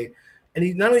appreciate. And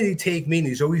he not only did he take me in,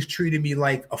 he's always treated me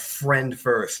like a friend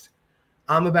first.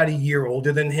 I'm about a year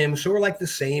older than him, so we're like the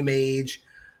same age.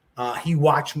 He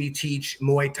watched me teach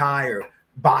Muay Thai or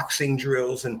boxing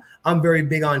drills, and I'm very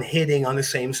big on hitting on the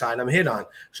same side I'm hit on.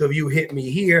 So if you hit me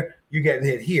here, you're getting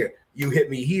hit here. You hit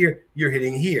me here, you're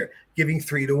hitting here, giving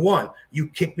 3-1. You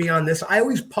kick me on this. I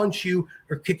always punch you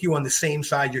or kick you on the same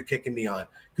side you're kicking me on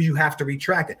because you have to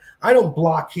retract it. I don't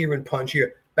block here and punch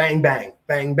here. Bang, bang,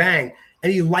 bang, bang.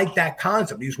 And he liked that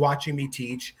concept. He's watching me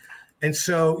teach. And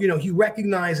so, he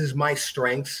recognizes my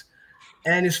strengths.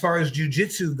 And as far as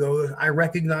jiu-jitsu goes, I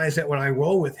recognize that when I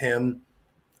roll with him,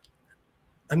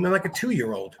 I'm like a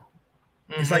 2-year-old.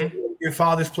 It's like your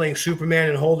father's playing Superman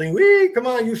and holding, come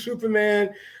on, you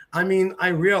Superman. I mean, I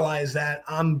realize that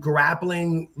I'm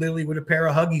grappling literally with a pair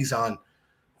of Huggies on,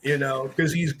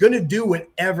 because he's going to do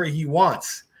whatever he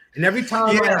wants. And every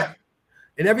time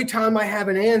I have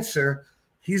an answer,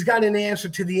 he's got an answer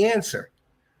to the answer.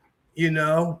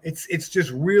 It's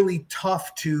just really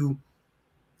tough to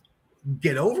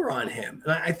get over on him.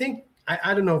 And I think,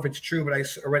 I don't know if it's true, but I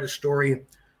read a story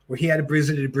where he had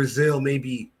visited Brazil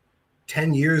maybe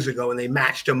 10 years ago, and they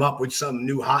matched him up with some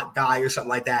new hot guy or something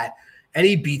like that. And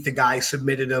he beat the guy,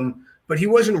 submitted him, but he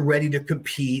wasn't ready to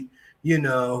compete.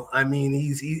 I mean,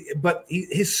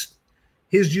 his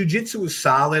jiu-jitsu was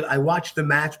solid. I watched the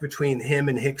match between him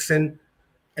and Hickson,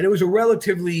 and it was a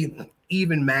relatively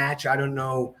even match. I don't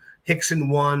know. Hickson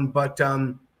won, but,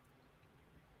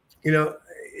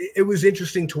 it was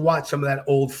interesting to watch some of that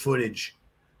old footage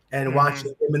and watching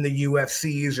him in the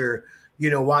UFCs or,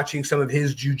 watching some of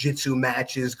his jiu-jitsu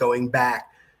matches going back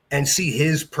and see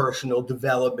his personal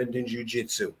development in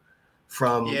jiu-jitsu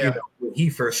from when he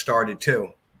first started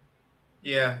too.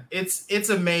 Yeah, it's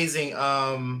amazing.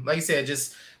 Like you said,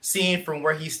 just seeing from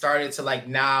where he started to like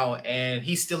now, and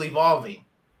he's still evolving.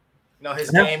 His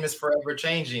game is forever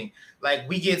changing. Like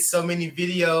we get so many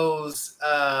videos,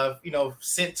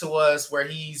 sent to us where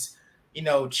he's,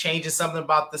 changing something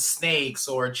about the snakes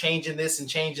or changing this and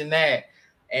changing that.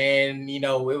 And, it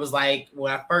was like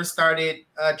when I first started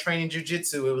training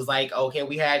jiu-jitsu, it was like, okay,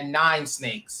 we had 9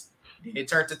 snakes. It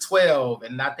turned to 12.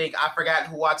 And I think I forgot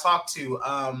who I talked to.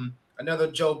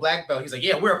 Another Joe Black belt. He's like,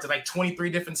 yeah, we're up to like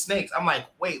 23 different snakes. I'm like,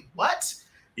 wait, what?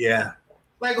 Yeah.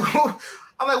 Like,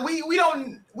 I'm like, we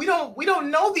don't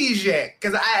know these yet.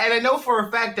 Because I know for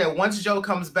a fact that once Joe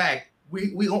comes back,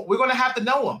 we're going to have to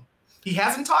know him. He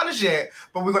hasn't taught us yet,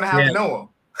 but we're going to have to know him.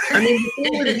 I mean,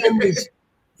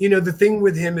 the thing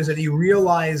with him is that he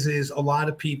realizes a lot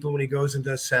of people when he goes and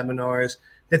does seminars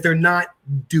that they're not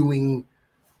doing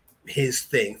his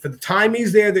thing. For the time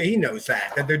he's there, that he knows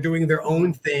that they're doing their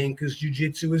own thing because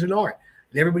jiu-jitsu is an art.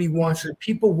 And everybody wants it.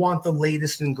 People want the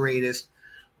latest and greatest.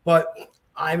 But,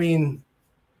 I mean,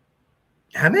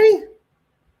 how many?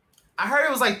 I heard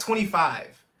it was like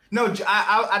 25. No,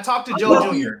 I talked to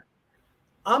Joe Jr.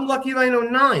 I'm lucky if I know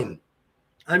 9.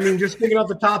 I mean, just thinking off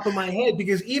the top of my head,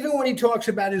 because even when he talks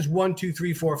about his 1, 2,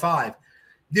 3, 4, 5,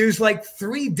 there's like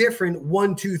 3 different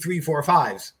 1, 2, 3, 4,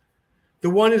 5s. The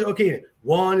one is, okay,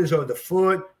 1 is over the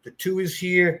foot, the 2 is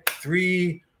here,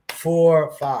 3,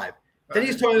 4, 5. Then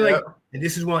he's talking like, and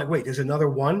this is one, like, wait, there's another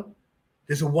 1?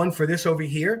 There's a 1 for this over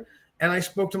here? And I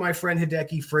spoke to my friend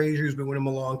Hideki Frazier, who's been with him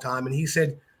a long time, and he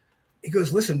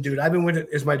goes, listen, dude, I've been with it,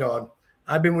 is my dog.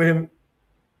 I've been with him.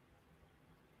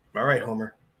 All right,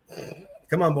 Homer.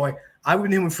 Come on, boy. I've been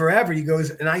with him forever. He goes,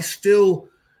 and I still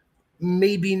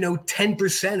maybe know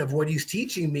 10% of what he's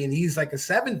teaching me, and he's like a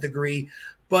 7th degree,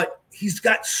 but he's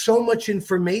got so much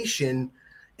information.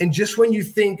 And just when you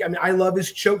think, I mean, I love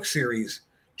his choke series.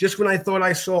 Just when I thought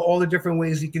I saw all the different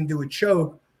ways he can do a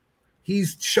choke,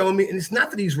 he's showing me, and it's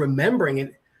not that he's remembering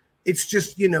it. It's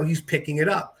just, he's picking it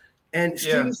up. And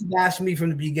students have asked me from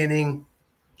the beginning,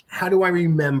 how do I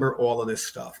remember all of this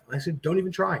stuff? I said, don't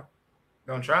even try.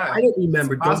 Don't try. I don't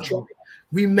remember. Don't try.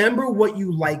 Remember what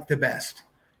you like the best.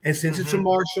 And since it's a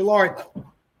martial art,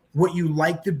 what you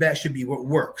like the best should be what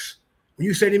works. When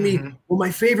you say to me, well,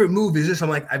 my favorite move is this, I'm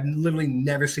like, I've literally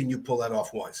never seen you pull that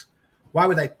off once. Why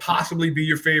would I possibly be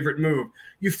your favorite move?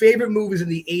 Your favorite move is in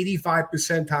the 85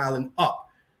 percentile and up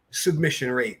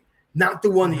submission rate, not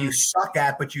the one that you suck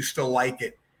at, but you still like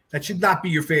it. That should not be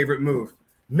your favorite move.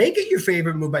 Make it your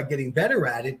favorite move by getting better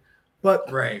at it.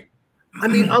 But I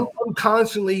mean, I'm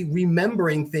constantly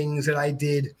remembering things that I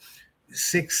did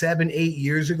 6, 7, 8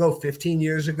 years ago, 15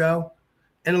 years ago.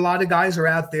 And a lot of guys are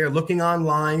out there looking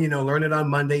online, learn it on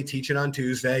Monday, teach it on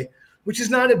Tuesday, which is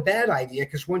not a bad idea,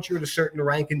 because once you're at a certain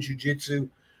rank in jiu-jitsu,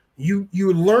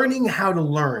 you're learning how to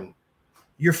learn.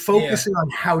 You're focusing on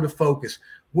how to focus.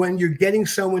 When you're getting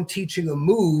someone teaching a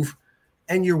move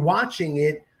and you're watching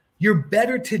it, you're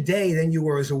better today than you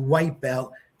were as a white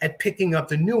belt at picking up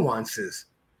the nuances.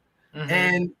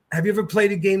 And have you ever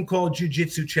played a game called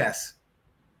Jiu-Jitsu chess?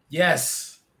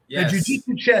 Yes. Now,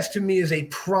 Jiu-Jitsu chess to me is a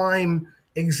prime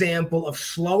example of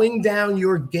slowing down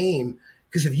your game,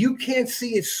 because if you can't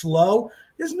see it slow,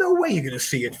 there's no way you're going to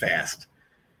see it fast.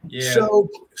 So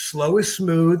slow is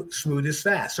smooth, smooth is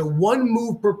fast. So one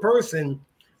move per person,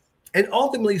 and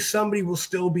ultimately somebody will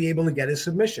still be able to get a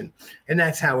submission, and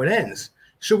that's how it ends.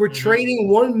 So we're trading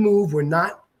one move. We're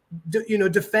not,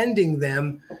 defending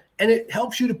them, and it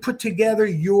helps you to put together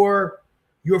your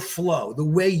flow, the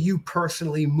way you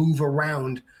personally move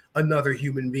around another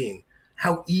human being,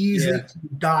 how easily you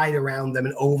guide around them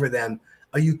and over them.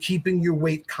 Are you keeping your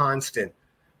weight constant?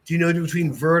 Do you know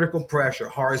between vertical pressure,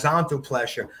 horizontal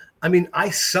pressure? I mean, I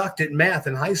sucked at math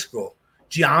in high school.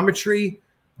 Geometry,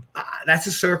 that's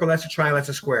a circle, that's a triangle, that's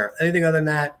a square. Anything other than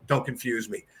that, don't confuse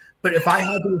me. But if I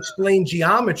had to explain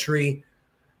geometry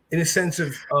in a sense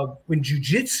of when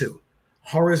jiu-jitsu,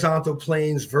 horizontal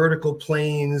planes, vertical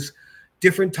planes,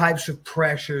 different types of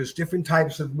pressures, different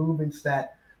types of movements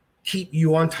that keep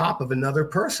you on top of another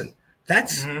person.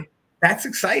 That's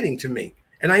exciting to me.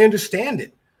 And I understand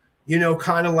it.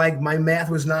 Kind of like my math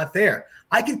was not there.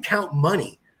 I could count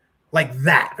money like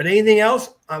that. But anything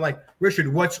else, I'm like,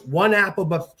 Richard, what's 1 apple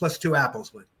plus 2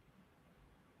 apples?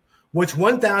 What's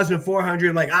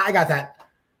 1,400? Like, I got that.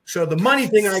 So the money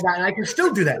thing I got, and I can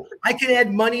still do that. I can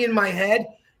add money in my head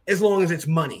as long as it's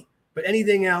money. But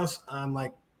anything else, I'm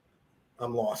like,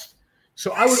 I'm lost.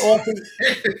 So I would often,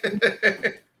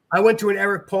 I went to an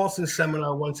Eric Paulson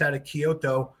seminar once out of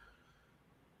Kyoto,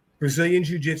 Brazilian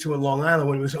Jiu-Jitsu in Long Island,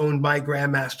 when it was owned by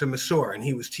Grandmaster Masur, and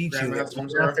he was teaching out there for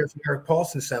the Eric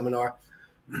Paulson seminar.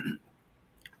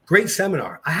 Great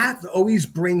seminar. I have to always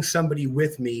bring somebody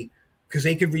with me because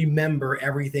they can remember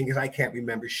everything, because I can't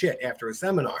remember shit after a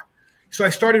seminar. So I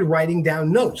started writing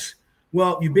down notes.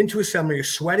 Well, you've been to a seminar, you're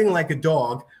sweating like a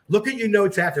dog. Look at your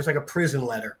notes after. It's like a prison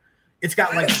letter. It's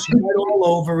got like sweat all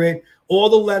over it. All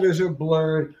the letters are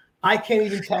blurred. I can't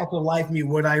even tell for the life of me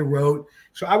what I wrote.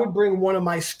 So I would bring one of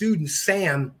my students,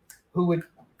 Sam, who would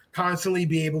constantly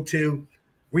be able to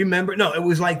remember. No, it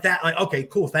was like that. Like, okay,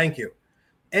 cool, thank you.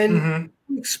 And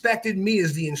he expected me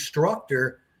as the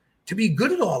instructor to be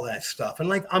good at all that stuff. And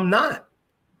like, I'm not.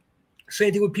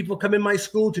 Same thing with people come in my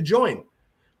school to join.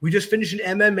 We just finished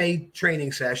an MMA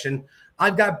training session.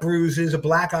 I've got bruises, a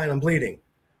black eye, and I'm bleeding.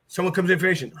 Someone comes in for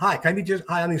information. Hi, can I be just,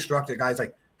 hi, I'm the instructor. The guy's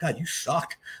like, God, you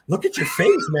suck. Look at your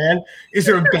face, man. Is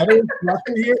there a better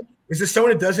instructor here? Is there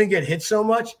someone that doesn't get hit so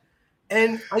much?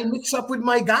 And I mix up with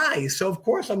my guys. So, of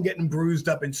course, I'm getting bruised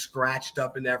up and scratched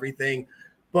up and everything.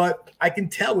 But I can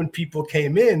tell when people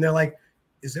came in, they're like,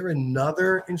 is there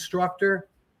another instructor?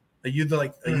 Are you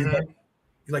like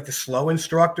the slow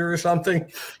instructor or something?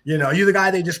 Are you the guy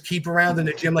they just keep around in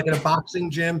the gym, like in a boxing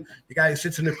gym? The guy who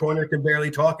sits in the corner can barely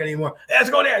talk anymore. Hey,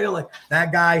 let's go there. Like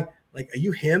that guy. Like, are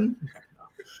you him?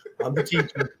 I'm the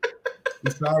teacher.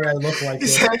 I'm sorry I look like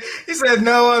this. He said,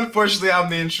 no, unfortunately, I'm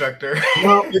the instructor.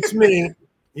 Well, it's me.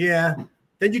 Yeah.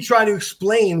 Then you try to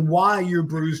explain why you're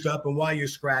bruised up and why you're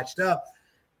scratched up.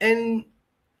 And,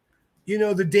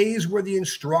 the days where the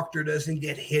instructor doesn't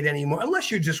get hit anymore,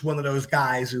 unless you're just one of those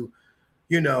guys who,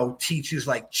 teaches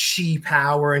like chi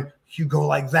power, and you go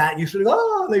like that, and you sort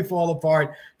of, they fall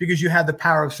apart because you have the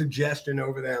power of suggestion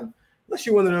over them. Unless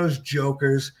you're one of those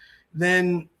jokers,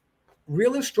 then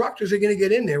real instructors are going to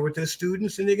get in there with their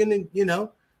students, and they're going to,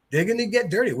 They're going to get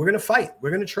dirty. We're going to fight.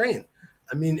 We're going to train.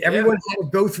 I mean, everyone had to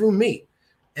go through me.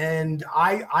 And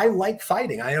I like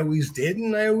fighting. I always did,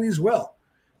 and I always will.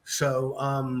 So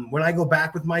when I go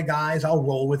back with my guys, I'll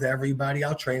roll with everybody.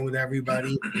 I'll train with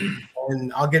everybody.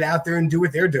 And I'll get out there and do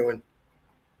what they're doing.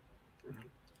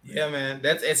 Yeah, man.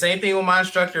 That's the same thing with my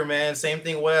instructor, man. Same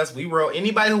thing with us. We roll.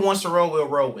 Anybody who wants to roll, we'll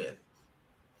roll with.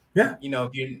 Yeah. You know,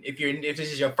 if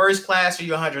this is your first class or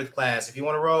your 100th class, if you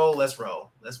want to roll, let's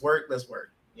roll. Let's work.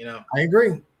 You know. I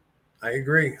agree.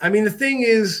 I mean, the thing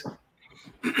is,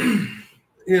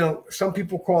 you know, some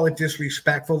people call it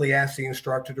disrespectful. They ask the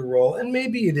instructor to roll, and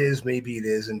maybe it is, maybe it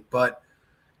isn't. But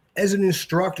as an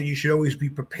instructor, you should always be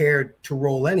prepared to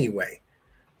roll anyway.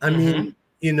 I mean,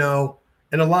 you know,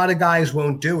 and a lot of guys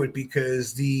won't do it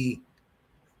because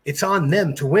it's on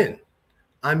them to win.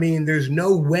 I mean, there's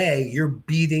no way you're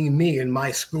beating me in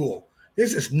my school.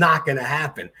 This is not going to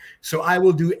happen. So I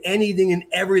will do anything and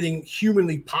everything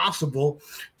humanly possible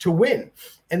to win.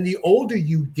 And the older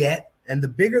you get, and the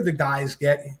bigger the guys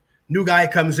get, new guy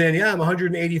comes in, yeah, I'm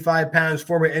 185 pounds,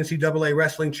 former NCAA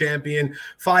wrestling champion,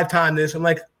 5-time this. I'm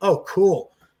like, oh,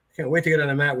 cool. Can't wait to get on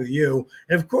the mat with you.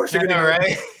 And of course, they're going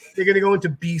to go into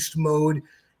beast mode.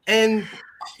 And,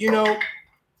 you know,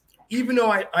 even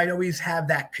though I always have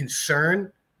that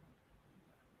concern,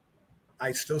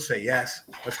 I still say yes.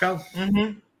 Let's go.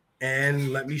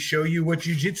 And let me show you what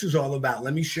jiu-jitsu is all about.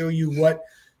 Let me show you what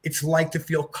it's like to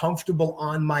feel comfortable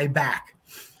on my back.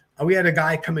 We had a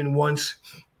guy come in once,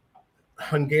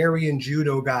 Hungarian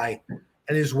judo guy,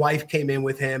 and his wife came in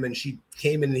with him, and she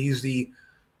came in, and he's the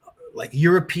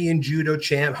European judo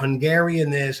champ, Hungarian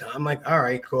this. I'm like, all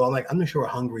right, cool. I'm like, I'm not sure what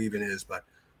Hungary even is, but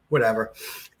whatever.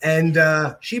 And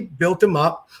she built him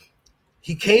up.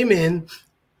 He came in,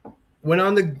 went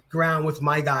on the ground with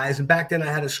my guys, and back then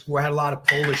I had a lot of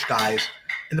Polish guys,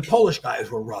 and the Polish guys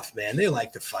were rough, man. They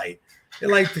like to fight. They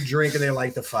like to drink, and they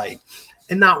like to fight.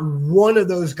 And not one of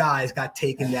those guys got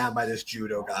taken down by this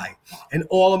judo guy. And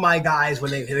all of my guys, when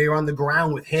they were on the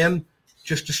ground with him,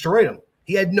 just destroyed him.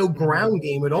 He had no ground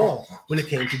game at all when it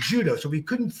came to judo. So if he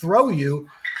couldn't throw you,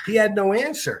 he had no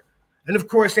answer. And, of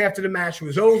course, after the match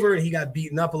was over and he got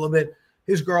beaten up a little bit,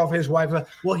 his girlfriend, his wife,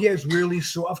 well, he has really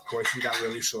sore. Of course, he got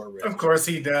really sore wrists. Of course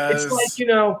he does. It's like, you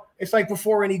know, it's like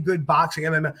before any good boxing.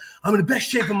 I'm in the best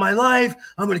shape of my life.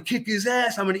 I'm going to kick his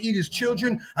ass. I'm going to eat his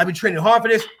children. I've been training hard for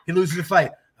this. He loses the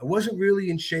fight. I wasn't really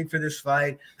in shape for this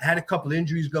fight. I had a couple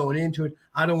injuries going into it.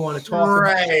 I don't want to talk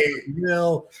about it. You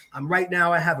know, right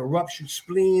now I have a ruptured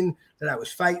spleen that I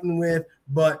was fighting with.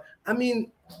 But, I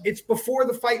mean, it's before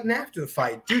the fight and after the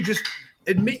fight. Dude, just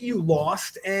admit you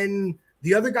lost, and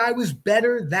the other guy was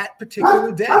better that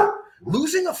particular day.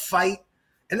 Losing a fight,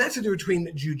 and that's the difference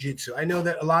between jiu-jitsu. I know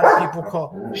that a lot of people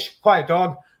quiet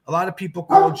dog, a lot of people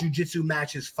call jiu-jitsu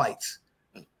matches fights.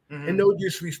 And no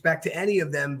disrespect to any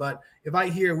of them, but if I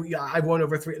hear I've won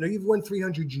you've won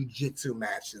 300 jiu-jitsu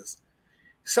matches.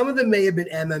 Some of them may have been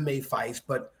MMA fights,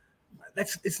 but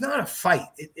it's not a fight.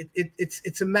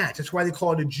 It's a match. That's why they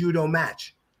call it a judo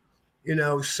match. You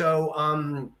know, so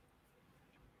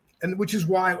and which is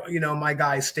why, you know, my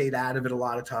guys stayed out of it a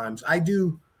lot of times. I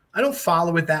don't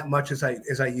follow it that much as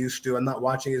I used to. I'm not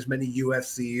watching as many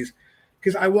UFCs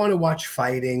because I want to watch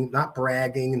fighting, not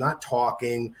bragging, not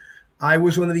talking. I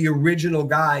was one of the original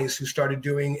guys who started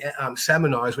doing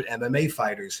seminars with MMA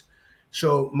fighters.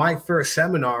 So my first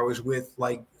seminar was with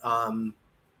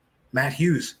Matt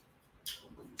Hughes.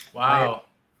 Wow.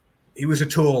 He was a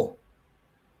tool.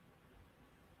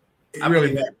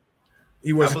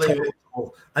 He was a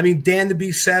tool. I mean, Dan the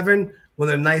B7, one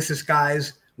of the nicest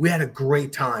guys. We had a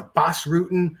great time. Boss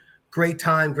Rutan, great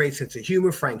time, great sense of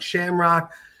humor. Frank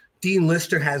Shamrock. Dean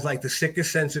Lister has like the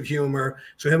sickest sense of humor.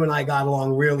 So him and I got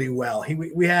along really well.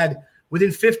 We had,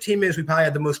 within 15 minutes, we probably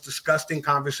had the most disgusting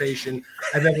conversation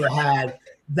I've ever had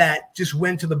that just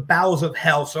went to the bowels of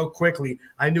hell so quickly.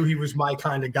 I knew he was my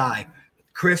kind of guy.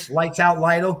 Chris, lights out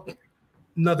Lytle,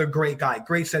 another great guy,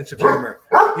 great sense of humor.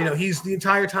 You know, the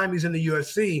entire time he's in the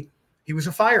UFC, he was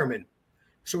a fireman.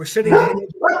 So we're sitting on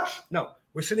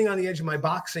the edge of my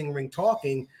boxing ring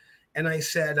talking, and I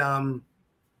said,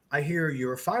 I hear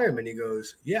you're a fireman. He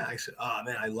goes, yeah. I said, oh,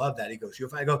 man, I love that. He goes, you're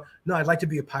a fireman? I go, no, I'd like to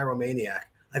be a pyromaniac.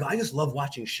 I go, I just love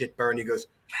watching shit burn. He goes,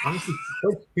 honestly,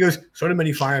 so do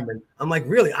many firemen. I'm like,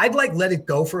 really? I'd let it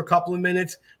go for a couple of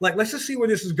minutes. Like, let's just see where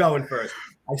this is going first.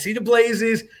 I see the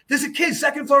blazes. There's a kid,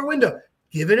 second floor window.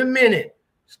 Give it a minute.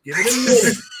 Just give it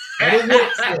a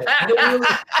minute. Let her work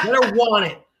for it. Let her want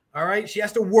it. All right? She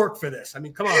has to work for this. I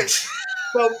mean, come on.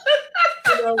 So,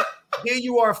 you know, here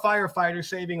you are, a firefighter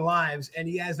saving lives, and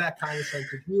he has that kind of sense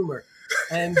of humor.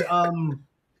 And,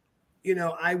 you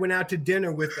know, I went out to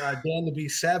dinner with Dan the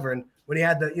B7. when he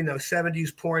had the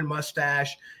 70s porn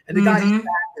mustache, and the guy's back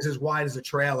is as wide as a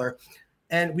trailer,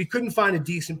 and we couldn't find a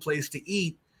decent place to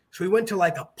eat, so we went to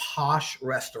like a posh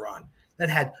restaurant that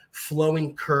had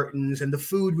flowing curtains, and the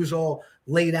food was all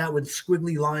laid out with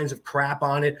squiggly lines of crap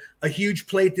on it. A huge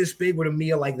plate this big with a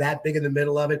meal like that big in the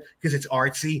middle of it because it's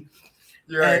artsy.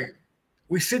 Right. And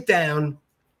we sit down,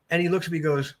 and he looks at me and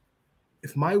goes,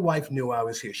 if my wife knew I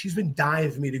was here, she's been dying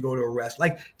for me to go to a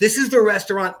restaurant. Like, this is the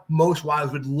restaurant most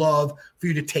wives would love for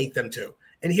you to take them to.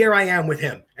 And here I am with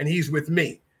him, and he's with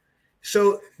me.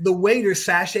 So the waiter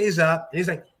sachets up, and he's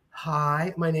like,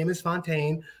 hi, my name is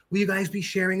Fontaine. Will you guys be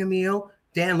sharing a meal?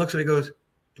 Dan looks at me and goes,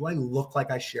 do I look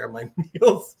like I share my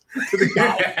meals? To the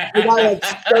guy. The guy like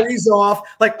scurries off,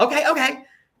 like, okay.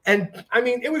 And I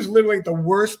mean, it was literally the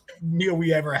worst meal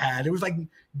we ever had. It was like,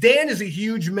 Dan is a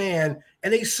huge man,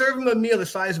 and they serve him a meal the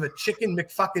size of a chicken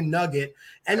McFucking nugget.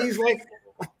 And he's like,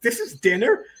 this is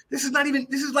dinner? This is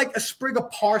like a sprig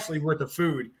of parsley worth of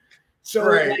food. So,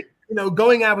 right.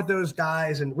 Going out with those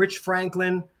guys, and Rich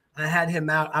Franklin, I had him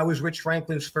out. I was Rich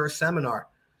Franklin's first seminar,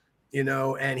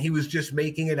 and he was just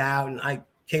making it out. And I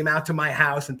came out to my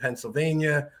house in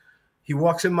Pennsylvania. He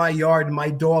walks in my yard, and my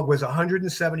dog was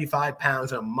 175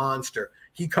 pounds and a monster.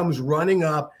 He comes running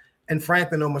up, and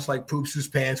Franklin almost like poops his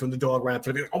pants when the dog ran up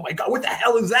to him. Oh my God, what the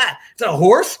hell is that? Is that a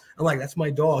horse? I'm like, that's my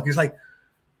dog. He's like,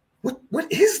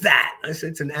 what is that? I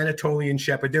said, it's an Anatolian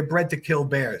Shepherd. They're bred to kill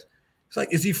bears. He's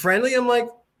like, is he friendly? I'm like,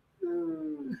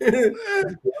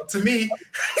 to me,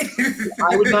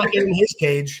 I would not get in his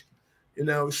cage,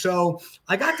 So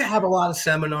I got to have a lot of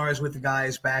seminars with the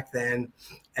guys back then,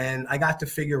 and I got to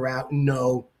figure out,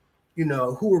 who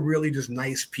were really just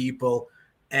nice people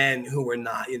and who were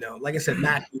not. Like I said,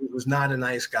 Matt was not a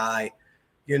nice guy.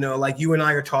 Like you and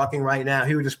I are talking right now,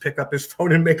 he would just pick up his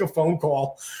phone and make a phone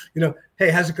call.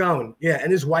 Hey, how's it going? Yeah,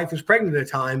 and his wife was pregnant at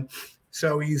the time,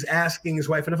 so he's asking his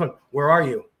wife on the phone, "Where are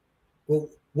you?" Well,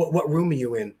 what room are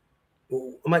you in?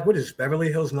 Well, I'm like, what is this,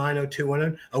 Beverly Hills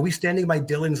 90210? Are we standing by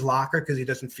Dylan's locker because he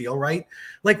doesn't feel right?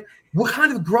 Like, what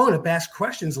kind of grown-up asks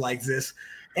questions like this?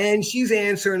 And she's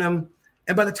answering them.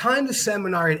 And by the time the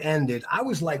seminar had ended, I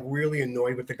was like really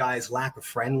annoyed with the guy's lack of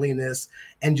friendliness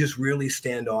and just really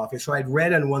standoffish. So I'd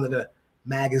read on one of the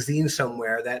magazines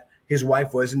somewhere that his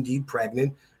wife was indeed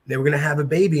pregnant. They were going to have a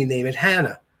baby and name it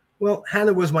Hannah. Well,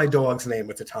 Hannah was my dog's name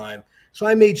at the time. So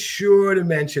I made sure to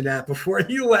mention that before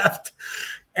he left.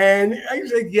 And I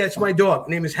was like, yeah, it's my dog. Her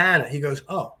name is Hannah. He goes,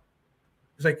 oh.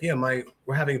 He's like, yeah,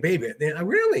 we're having a baby.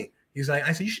 Really? He's like,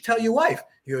 I said, you should tell your wife.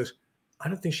 He goes, I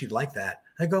don't think she'd like that.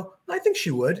 I go, I think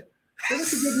she would.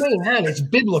 That's a good name, Hannah. It's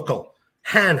biblical.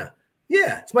 Hannah.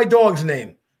 Yeah, it's my dog's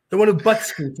name. The one who butt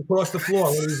scoots across the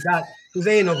floor when he's got his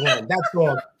anal gland. That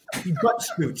dog, he butt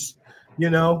scoots. I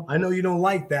know you don't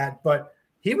like that, but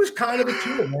he was kind of a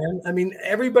kid, man. I mean,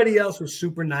 everybody else was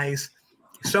super nice.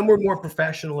 Some were more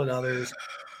professional than others,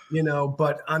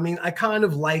 but I mean, I kind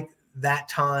of like that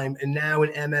time. And now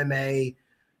in MMA,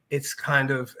 it's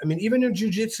kind of, I mean, even in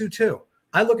jiu-jitsu too.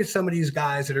 I look at some of these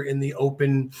guys that are in the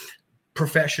open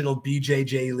professional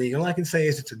BJJ league. And all I can say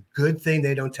is it's a good thing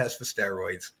they don't test for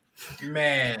steroids.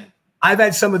 Man. I've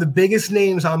had some of the biggest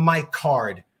names on my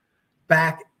card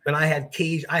back when I had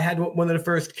one of the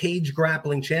first cage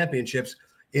grappling championships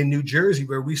in New Jersey,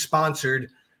 where we sponsored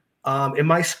in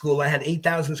my school. I had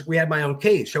 8,000. We had my own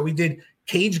cage. So we did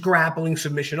cage grappling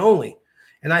submission only.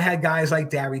 And I had guys like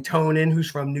Darry Tonin,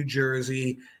 who's from New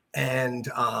Jersey, and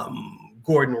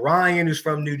Gordon Ryan, who's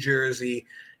from New Jersey.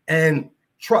 And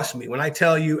trust me, when I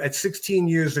tell you at 16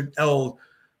 years old,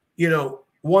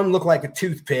 one looked like a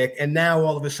toothpick, and now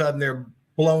all of a sudden they're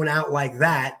blown out like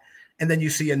that. And then you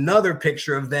see another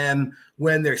picture of them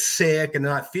when they're sick and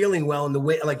they're not feeling well, and the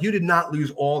weight, like, you did not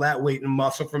lose all that weight and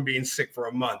muscle from being sick for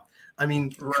a month. I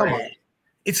mean, Come on.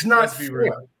 It's not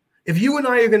fair. If you and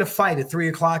I are going to fight at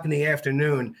 3:00 in the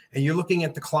afternoon and you're looking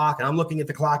at the clock and I'm looking at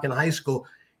the clock in high school,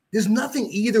 there's nothing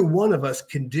either one of us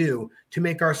can do to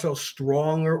make ourselves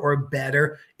stronger or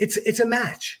better. It's a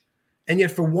match. And yet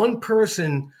for one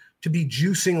person to be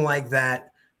juicing like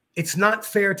that, it's not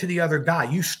fair to the other guy.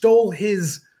 You stole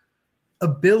his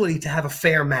ability to have a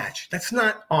fair match. That's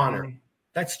not honor.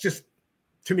 That's just,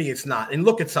 to me, it's not. And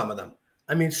look at some of them.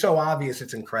 I mean, it's so obvious,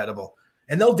 it's incredible.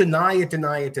 And they'll deny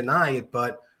it.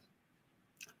 But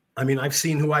I mean, I've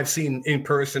seen who I've seen in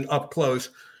person up close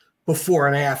before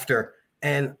and after.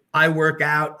 And I work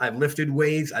out, I've lifted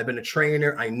weights, I've been a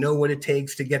trainer. I know what it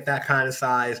takes to get that kind of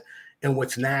size and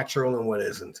what's natural and what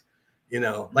isn't.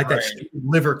 Like that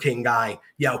Liver King guy.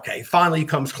 Yeah, okay. Finally he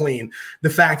comes clean. The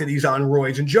fact that he's on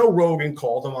roids. And Joe Rogan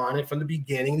called him on it from the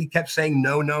beginning. He kept saying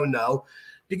no,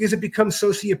 because it becomes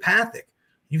sociopathic.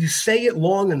 If you say it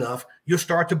long enough, you'll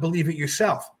start to believe it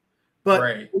yourself. But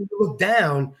when you look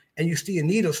down and you see a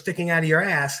needle sticking out of your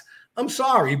ass, I'm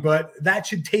sorry, but that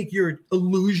should take your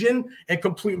illusion and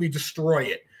completely destroy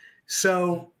it.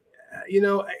 So,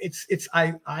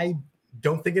 I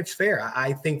don't think it's fair.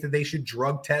 I think that they should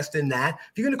drug test in that.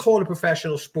 If you're going to call it a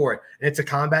professional sport and it's a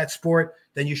combat sport,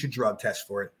 then you should drug test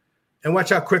for it. And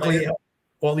watch how quickly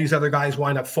all these other guys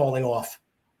wind up falling off.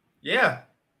 Yeah.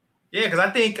 Yeah, because I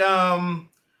think an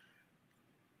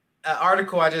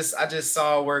article I just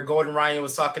saw where Gordon Ryan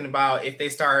was talking about if they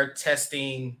start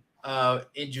testing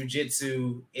in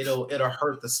jiu-jitsu, it'll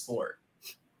hurt the sport.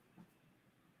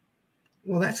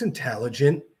 Well, that's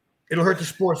intelligent. It'll hurt the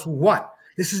sport for what?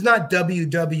 This is not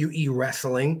WWE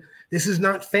wrestling. This is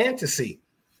not fantasy.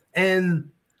 And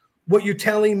what you're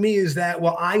telling me is that,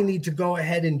 well, I need to go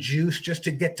ahead and juice just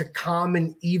to get to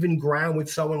common, even ground with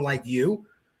someone like you.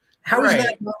 How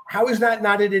is that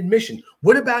not an admission?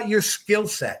 What about your skill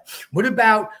set? What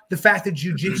about the fact that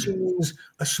jiu-jitsu means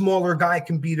a smaller guy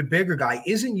can beat a bigger guy?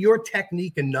 Isn't your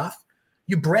technique enough?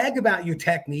 You brag about your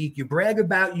technique. You brag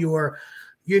about your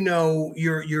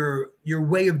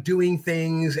way of doing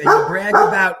things, and you brag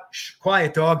about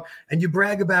quiet dog, and you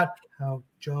brag about how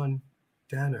John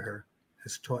Danaher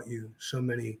has taught you so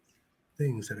many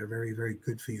things that are very, very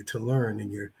good for you to learn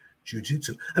in your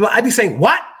jiu-jitsu. I'd be saying,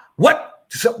 what?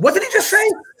 So, what did he just say?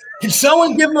 Can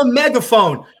someone give him a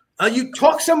megaphone? You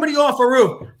talk somebody off a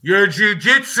roof. Your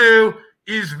jiu-jitsu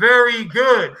is very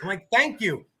good. I'm like, thank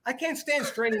you. I can't stand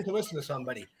straining to listen to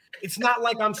somebody. It's not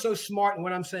like I'm so smart and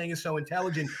what I'm saying is so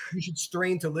intelligent. You should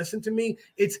strain to listen to me.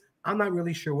 I'm not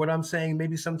really sure what I'm saying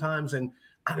maybe sometimes, and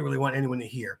I don't really want anyone to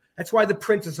hear. That's why the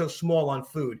print is so small on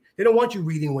food. They don't want you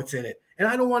reading what's in it, and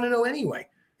I don't want to know anyway.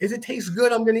 If it tastes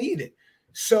good, I'm going to eat it.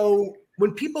 So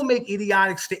when people make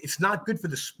idiotic statements, it's not good for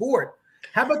the sport.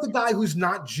 How about the guy who's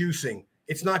not juicing?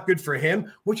 It's not good for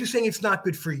him. What you're saying, it's not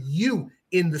good for you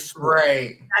in the sport.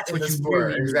 Right. That's what you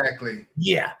sport. Exactly.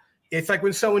 Yeah. It's like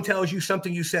when someone tells you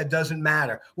something you said doesn't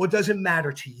matter. Well, it doesn't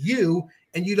matter to you,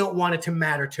 and you don't want it to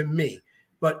matter to me,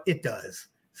 but it does.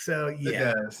 So,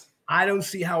 yeah. It does. I don't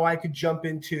see how I could jump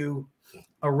into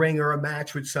a ring or a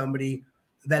match with somebody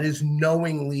that is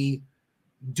knowingly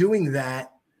doing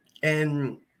that,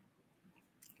 and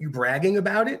you're bragging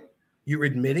about it, you're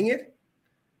admitting it.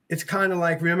 It's kind of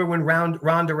like, remember when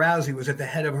Ronda Rousey was at the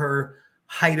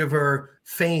height of her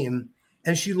fame,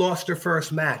 and she lost her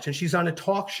first match, and she's on a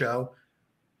talk show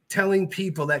telling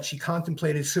people that she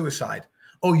contemplated suicide.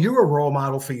 Oh, you're a role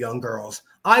model for young girls.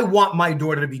 I want my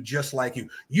daughter to be just like you.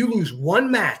 You lose one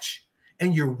match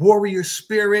and your warrior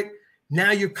spirit,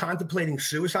 now you're contemplating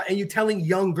suicide, and you're telling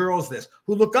young girls this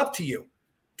who look up to you.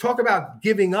 Talk about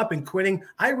giving up and quitting.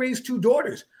 I raised 2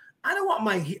 daughters. I don't want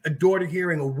my daughter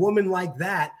hearing a woman like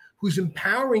that who's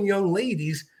empowering young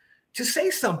ladies to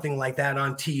say something like that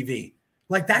on TV.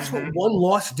 Like that's what one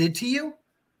loss did to you.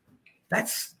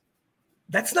 That's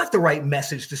not the right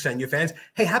message to send your fans.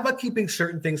 Hey, how about keeping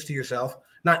certain things to yourself?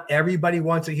 Not everybody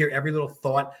wants to hear every little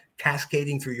thought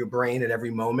cascading through your brain at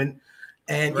every moment.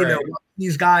 And,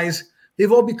 these guys,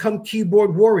 they've all become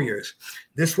keyboard warriors.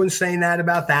 This one's saying that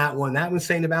about that one. That one's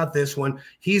saying about this one.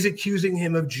 He's accusing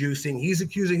him of juicing. He's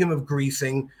accusing him of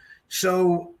greasing.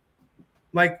 So,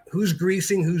 like, who's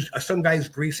greasing? Some guy's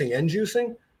greasing and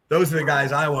juicing? Those are the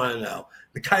guys I want to know.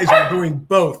 The guys are doing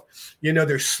both.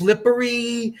 They're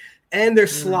slippery and they're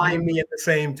slimy at the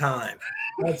same time.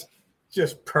 That's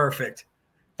just perfect.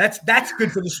 That's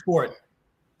good for the sport.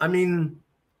 I mean,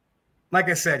 like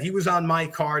I said, he was on my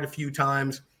card a few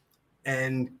times,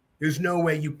 and there's no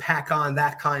way you pack on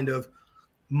that kind of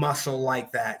muscle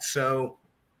like that. So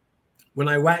when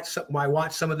I watch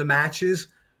some of the matches,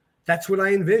 that's what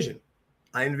I envision.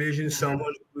 I envision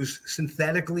someone who's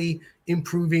synthetically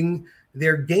improving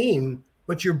their game,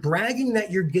 but you're bragging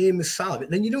that your game is solid.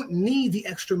 Then you don't need the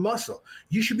extra muscle.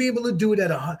 You should be able to do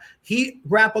it he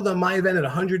grappled on my event at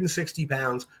 160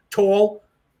 pounds, tall,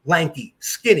 lanky,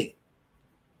 skinny,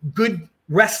 good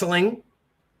wrestling,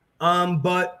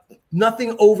 but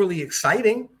nothing overly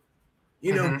exciting.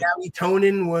 Gary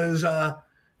Tonin was a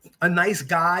nice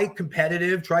guy,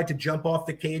 competitive, tried to jump off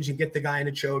the cage and get the guy in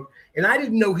a choke. And I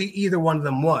didn't know who either one of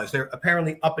them was. They're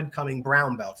apparently up-and-coming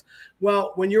brown belts.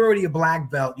 Well, when you're already a black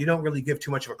belt, you don't really give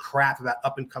too much of a crap about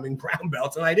up-and-coming brown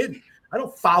belts, and I didn't. I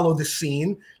don't follow the scene.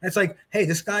 And it's like, hey,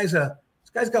 this guy's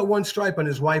got 1 stripe on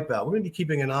his white belt. We're going to be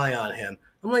keeping an eye on him.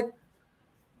 I'm like,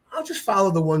 I'll just follow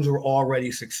the ones who are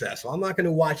already successful. I'm not going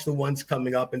to watch the ones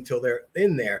coming up until they're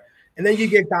in there. And then you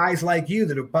get guys like you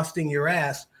that are busting your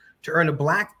ass to earn a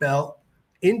black belt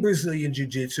in Brazilian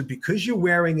Jiu-Jitsu because you're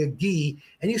wearing a gi,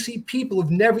 and you see people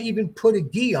who've never even put a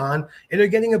gi on and are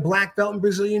getting a black belt in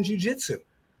Brazilian Jiu-Jitsu.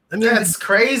 I mean, that's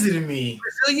crazy to me.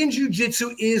 Brazilian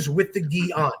Jiu-Jitsu is with the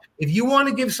gi on. If you want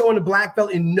to give someone a black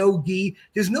belt in no gi,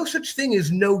 there's no such thing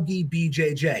as no gi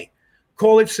BJJ.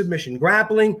 Call it submission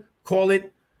grappling. Call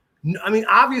it. I mean,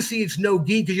 obviously it's no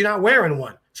gi because you're not wearing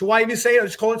one. So why even say it?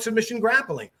 Just call it submission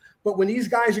grappling. But when these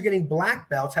guys are getting black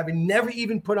belts, having never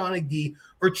even put on a gi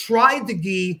or tried the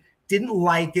gi, didn't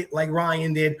like it like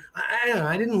Ryan did. I don't know.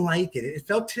 I didn't like it. It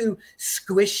felt too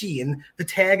squishy, and the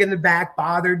tag in the back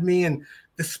bothered me, and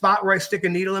the spot where I stick a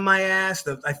needle in my ass,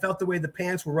 I felt the way the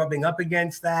pants were rubbing up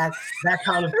against that. That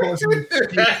kind of caused me.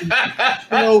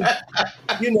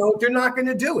 They're not going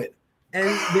to do it,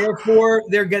 and therefore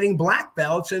they're getting black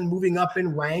belts and moving up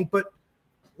in rank. But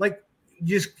like,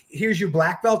 just here's your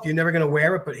black belt. You're never going to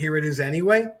wear it, but here it is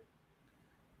anyway.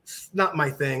 It's not my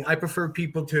thing. I prefer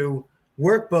people to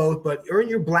work both, but earn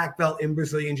your black belt in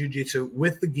Brazilian Jiu-Jitsu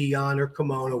with the gi on or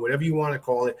kimono, whatever you want to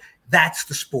call it. That's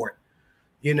the sport.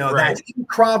 Right. That's even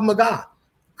Krav Maga.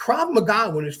 Krav Maga,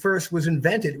 when it first was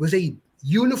invented, was a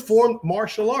uniformed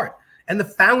martial art. And the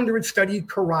founder had studied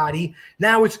karate.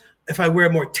 Now it's, if I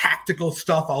wear more tactical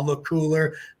stuff, I'll look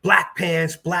cooler. Black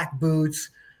pants, black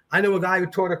boots. I know a guy who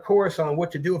taught a course on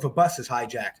what to do if a bus is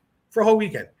hijacked for a whole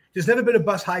weekend. There's never been a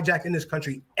bus hijacked in this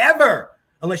country ever,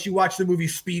 unless you watch the movie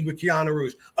Speed with Keanu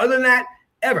Reeves. Other than that,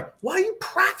 ever. Why are you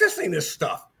practicing this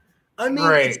stuff? I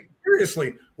mean,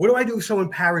 seriously, what do I do if someone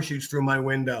parachutes through my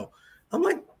window? I'm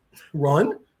like,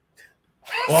 run?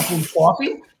 Offer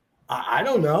coffee? I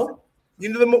don't know.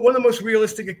 One of the most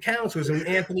realistic accounts was when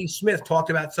Anthony Smith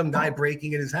talked about some guy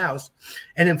breaking in his house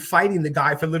and him fighting the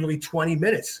guy for literally 20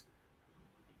 minutes.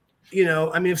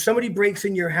 If somebody breaks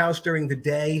in your house during the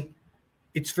day,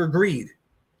 it's for greed,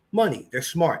 money. They're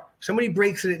smart. Somebody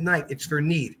breaks in at night, it's for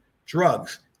need,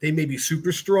 drugs. They may be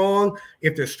super strong.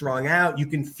 If they're strung out, you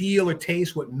can feel or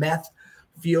taste what meth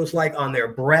feels like on their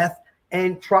breath,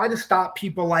 and try to stop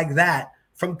people like that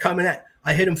from coming at.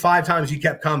 I hit him 5 times. He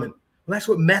kept coming. Well, that's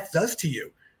what meth does to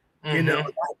you. Mm-hmm.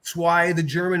 That's why the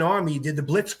German army did the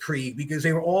Blitzkrieg, because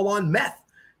they were all on meth.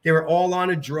 They were all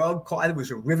on a drug called, it was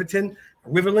a Ritalin,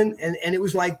 and it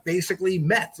was like basically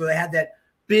meth. So they had that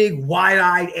big,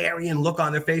 wide-eyed Aryan look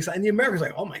on their face. And the Americans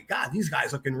like, oh my God, these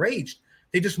guys look enraged.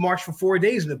 They just marched for 4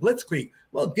 days in the Blitzkrieg.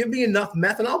 Well, give me enough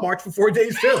meth and I'll march for 4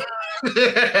 days too.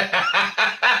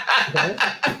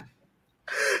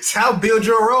 It's how build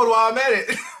your road while I'm at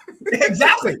it.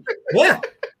 Exactly. Yeah.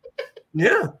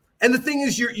 Yeah. And the thing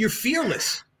is, you're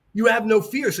fearless. You have no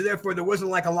fear. So therefore, there wasn't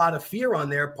like a lot of fear on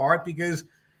their part because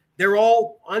they're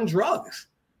all on drugs.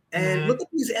 And look at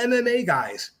these MMA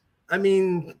guys. I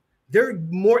mean, there are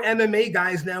more MMA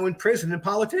guys now in prison than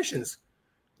politicians.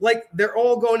 Like, they're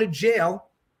all going to jail.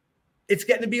 It's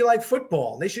getting to be like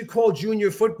football. They should call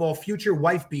junior football future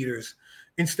wife beaters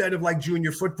instead of like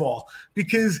junior football,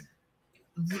 because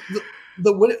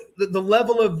the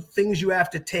level of things you have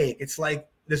to take. It's like,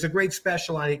 there's a great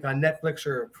special on Netflix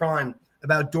or Prime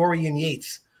about Dorian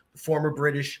Yates, the former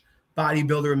British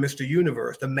bodybuilder and Mr.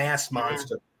 Universe, the mass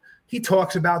monster. He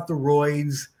talks about the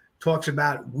roids, talks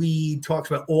about weed, talks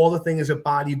about all the things that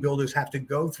bodybuilders have to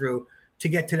go through to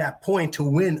get to that point to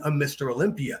win a Mr.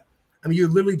 Olympia. I mean, you're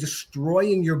literally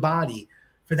destroying your body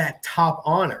for that top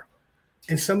honor.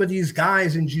 And some of these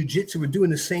guys in jiu-jitsu are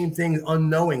doing the same thing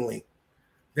unknowingly.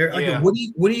 They're like, what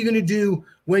are you going to do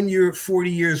when you're 40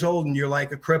 years old and you're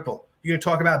like a cripple? You're going to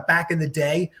talk about back in the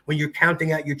day when you're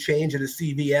counting out your change at a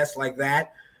CVS like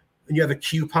that, and you have a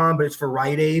coupon, but it's for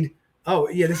Rite Aid. Oh,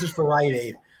 yeah, this is for Rite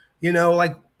Aid.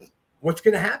 Like, what's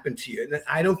going to happen to you? And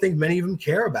I don't think many of them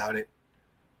care about it.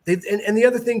 And the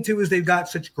other thing, too, is they've got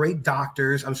such great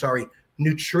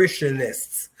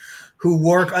nutritionists who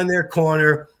work on their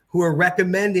corner, who are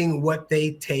recommending what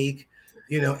they take,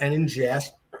 and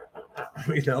ingest,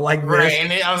 like right. this.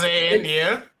 And I was saying,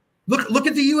 yeah. Look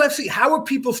at the UFC. How are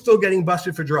people still getting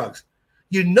busted for drugs?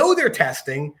 They're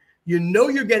testing.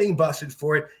 You're getting busted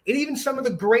for it. And even some of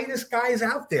the greatest guys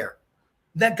out there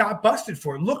that got busted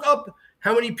for it. Look up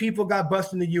how many people got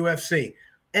busted in the UFC.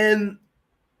 And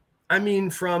I mean,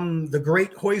 from the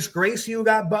great Royce Gracie who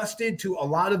got busted to a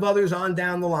lot of others on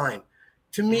down the line.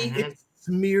 To me, it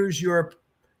smears your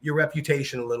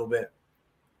reputation a little bit.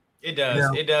 It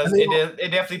does. It does.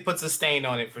 It definitely puts a stain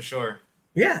on it for sure.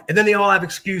 Yeah. And then they all have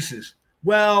excuses.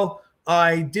 Well,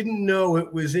 I didn't know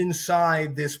it was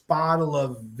inside this bottle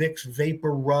of Vicks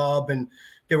Vapor Rub, and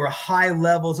there were high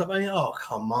levels of, oh,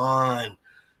 come on.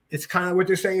 It's kind of what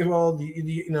they're saying is, well,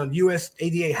 the US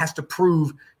ADA has to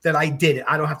prove that I did it.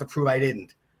 I don't have to prove I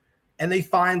didn't. And they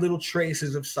find little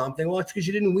traces of something. Well, it's because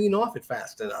you didn't wean off it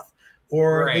fast enough,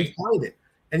 or they find it.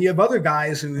 And you have other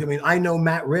guys who, I know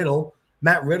Matt Riddle,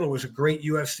 Matt Riddle was a great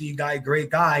UFC guy, great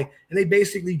guy, and they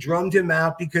basically drummed him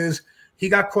out because he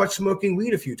got caught smoking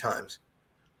weed a few times.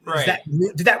 Right.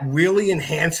 Did that really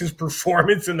enhance his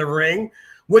performance in the ring?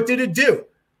 What did it do?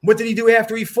 What did he do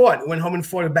after he fought? Went home and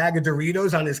fought a bag of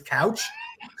Doritos on his couch.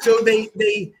 So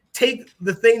they take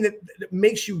the thing that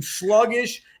makes you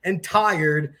sluggish and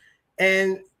tired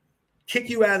and kick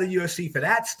you out of the UFC for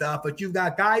that stuff. But you've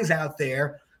got guys out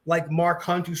there like Mark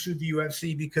Hunt who sued the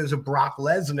UFC because of Brock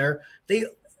Lesnar. They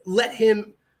let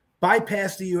him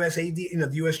bypass the USAID,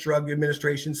 the U.S. Drug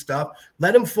Administration stuff,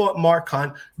 let him fight Mark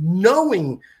Hunt,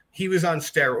 knowing he was on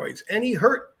steroids, and he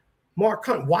hurt Mark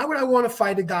Hunt. Why would I want to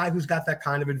fight a guy who's got that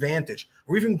kind of advantage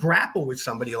or even grapple with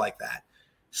somebody like that?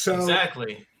 So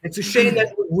exactly. It's a shame that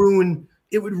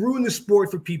it would ruin the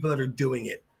sport for people that are doing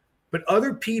it. But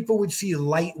other people would see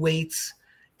lightweights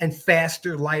and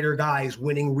faster, lighter guys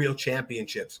winning real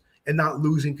championships and not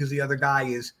losing because the other guy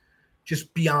is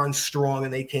just beyond strong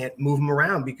and they can't move him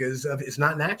around because it's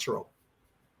not natural.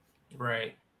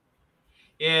 Right.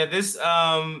 Yeah, this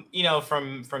from the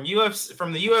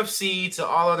UFC to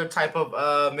all other type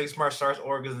of mixed martial arts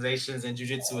organizations and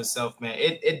jiu-jitsu itself, man,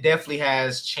 it definitely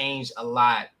has changed a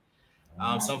lot.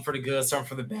 Some for the good, some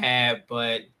for the bad,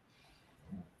 but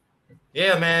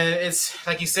yeah, man, it's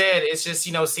like you said, it's just,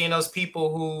 seeing those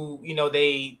people who,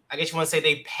 I guess you want to say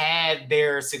they pad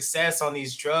their success on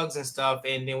these drugs and stuff.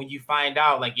 And then when you find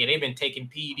out, like, yeah, they've been taking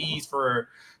PEDs for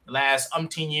the last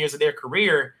umpteen years of their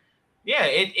career. Yeah,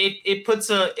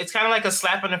 it's kind of like a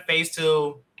slap in the face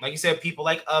to, like you said, people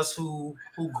like us who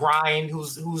grind,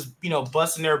 who's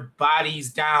busting their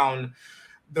bodies down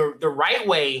the right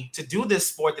way to do this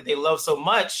sport that they love so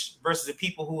much versus the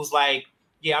people who's like,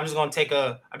 yeah, I'm just gonna take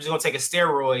a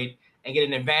steroid and get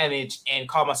an advantage and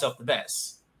call myself the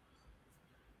best.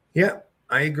 Yeah,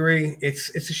 I agree.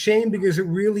 It's a shame because it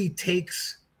really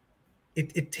takes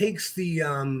it takes the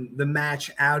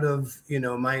match out of,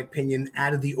 my opinion,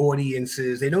 out of the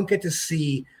audiences. They don't get to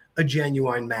see a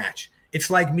genuine match. It's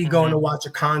like me going to watch a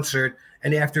concert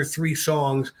and after 3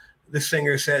 songs, the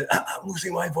singer said, "I'm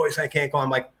losing my voice. I can't go." I'm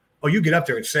like, "Oh, you get up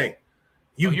there and sing.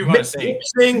 You're going to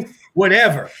sing,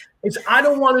 whatever." I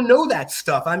don't want to know that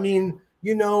stuff. I mean,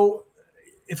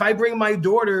 if I bring my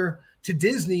daughter to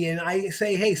Disney and I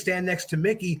say, "Hey, stand next to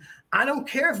Mickey," I don't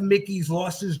care if Mickey's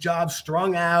lost his job,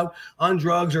 strung out on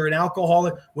drugs, or an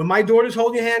alcoholic. When my daughter's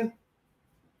holding your hand,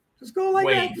 just go like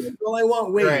that. That's all I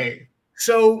want. Wait. Right.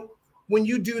 So when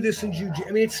you do this in jiu-jitsu,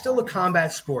 I mean, it's still a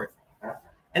combat sport.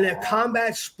 And a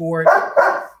combat sport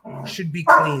should be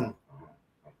clean.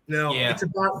 It's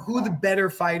about who the better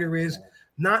fighter is,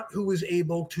 not who is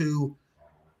able to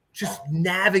just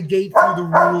navigate through the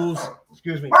rules.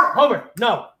 Excuse me. Homer,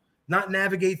 no. Not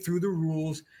navigate through the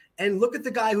rules. And look at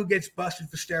the guy who gets busted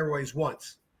for steroids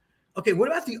once. Okay, what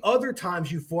about the other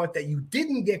times you fought that you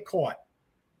didn't get caught?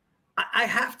 I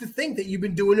have to think that you've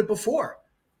been doing it before.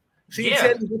 So you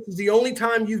said this is the only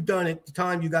time you've done it, the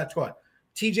time you got caught.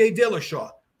 TJ Dillashaw,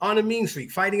 on a mean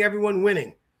streak, fighting everyone,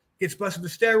 winning. Gets busted for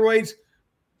steroids,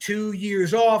 2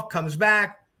 years off, comes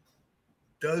back,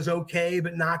 does okay,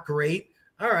 but not great.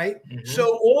 All right.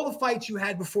 So all the fights you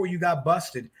had before you got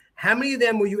busted, how many of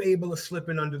them were you able to slip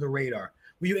in under the radar?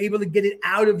 Were you able to get it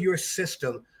out of your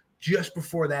system just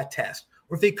before that test?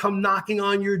 Or if they come knocking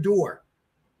on your door?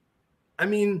 I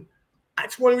mean,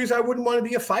 that's one reason I wouldn't want to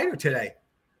be a fighter today.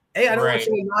 Hey, I don't want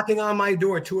someone knocking on my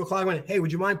door at 2 o'clock. Hey,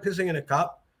 would you mind pissing in a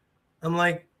cup? I'm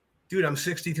like, dude, I'm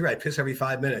 63. I piss every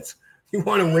 5 minutes. You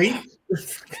want to wait?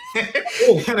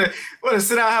 Want to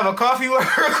sit down and have a coffee real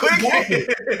quick? Exactly.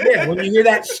 Yeah, when you hear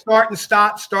that start and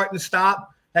stop,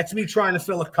 that's me trying to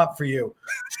fill a cup for you.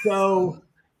 So,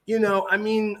 I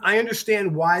mean, I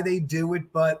understand why they do it,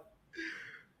 but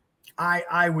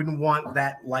I wouldn't want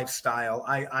that lifestyle.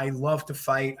 I love to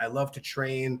fight. I love to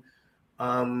train.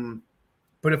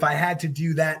 But if I had to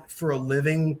do that for a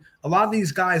living, a lot of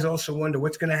these guys also wonder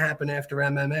what's going to happen after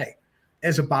MMA.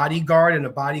 As a bodyguard and a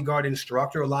bodyguard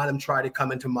instructor, a lot of them try to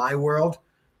come into my world.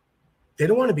 They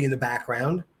don't want to be in the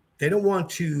background. They don't want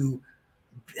to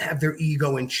have their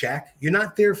ego in check. You're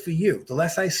not there for you. The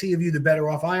less I see of you, the better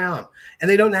off I am. And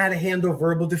they don't know how to handle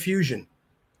verbal diffusion.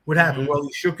 What happened? Well,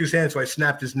 he shook his hand, so I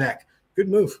snapped his neck. Good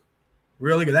move.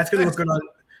 Really good. That's going to look good on.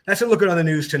 That's going to look good on the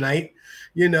news tonight.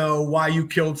 Why you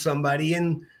killed somebody.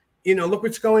 And, look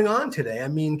what's going on today. I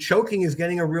mean, choking is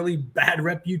getting a really bad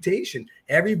reputation.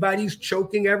 Everybody's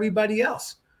choking everybody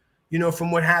else,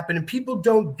 from what happened. And people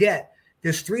don't get,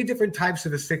 there's 3 different types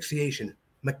of asphyxiation: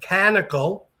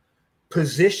 mechanical,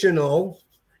 positional,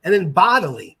 and then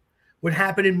bodily. What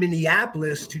happened in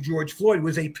Minneapolis to George Floyd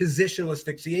was a positional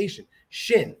asphyxiation,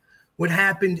 shin. what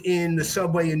happened in the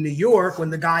subway in New York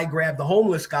when the guy grabbed the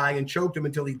homeless guy and choked him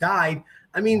until he died.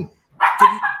 I mean,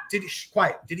 did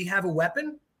he have a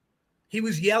weapon? He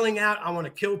was yelling out, I want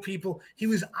to kill people. He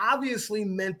was obviously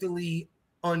mentally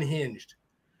unhinged.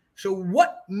 So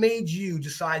what made you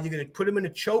decide you're going to put him in a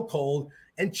chokehold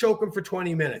and choke him for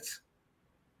 20 minutes?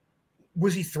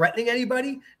 Was he threatening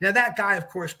anybody? Now, that guy, of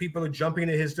course, people are jumping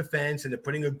into his defense and they're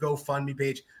putting a GoFundMe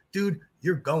page. Dude,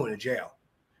 you're going to jail.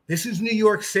 This is New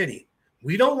York City.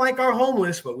 We don't like our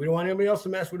homeless, but we don't want anybody else to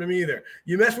mess with them either.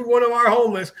 You mess with one of our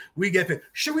homeless, we get the,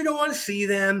 sure, we don't want to see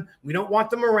them. We don't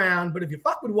want them around. But if you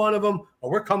fuck with one of them,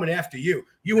 we're coming after you.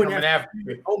 You and after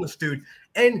the homeless dude.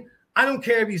 And I don't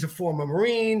care if he's a former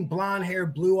Marine, blonde hair,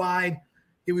 blue-eyed.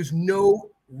 There was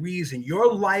no reason.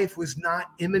 Your life was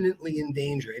not imminently in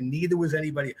danger, and neither was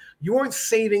anybody. You weren't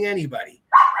saving anybody.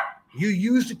 You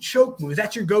used a choke move. Is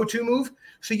that your go-to move?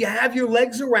 So you have your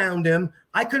legs around him.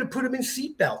 I could have put him in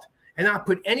seatbelt and not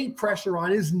put any pressure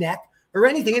on his neck or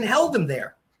anything and held him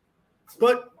there.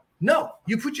 But no,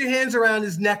 you put your hands around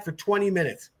his neck for 20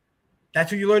 minutes.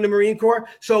 That's what you learned in the Marine Corps.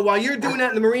 So while you're doing that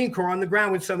in the Marine Corps on the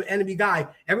ground with some enemy guy,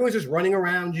 everyone's just running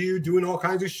around you, doing all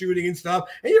kinds of shooting and stuff,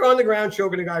 and you're on the ground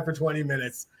choking a guy for 20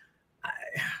 minutes.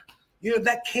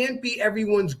 That can't be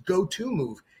everyone's go-to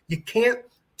move. You can't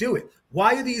do it.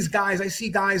 Why are these guys? I see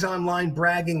guys online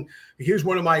bragging. Here's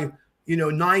one of my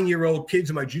 9-year-old kids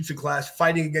in my jiu-jitsu class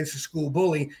fighting against a school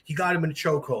bully. He got him in a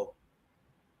chokehold.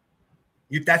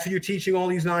 That's what you're teaching all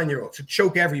these 9-year-olds, to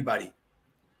choke everybody.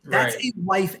 That's a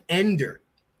life ender.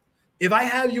 If I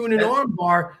have you in an arm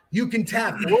bar, you can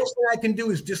tap. The worst thing I can do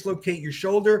is dislocate your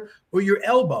shoulder or your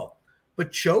elbow.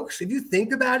 But chokes, if you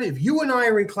think about it, if you and I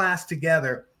are in class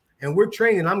together and we're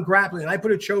training, I'm grappling, and I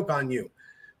put a choke on you,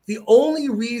 the only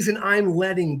reason I'm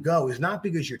letting go is not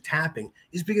because you're tapping,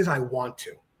 is because I want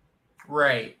to.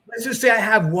 Right. Let's just say I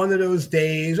have one of those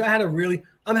days.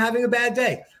 I'm having a bad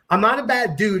day. I'm not a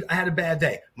bad dude. I had a bad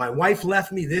day. My wife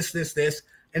left me this.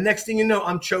 And next thing you know,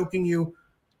 I'm choking you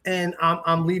and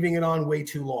I'm leaving it on way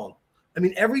too long. I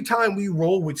mean, every time we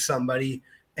roll with somebody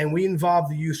and we involve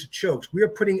the use of chokes, we are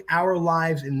putting our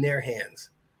lives in their hands.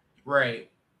 Right.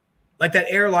 Like that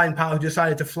airline pilot who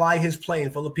decided to fly his plane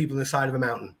full of people on the side of a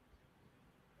mountain.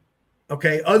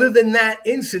 Okay. Other than that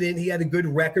incident, he had a good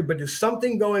record, but there's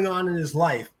something going on in his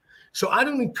life. So I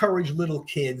don't encourage little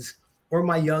kids or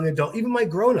my young adult, even my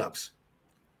grown-ups,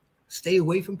 stay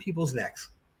away from people's necks.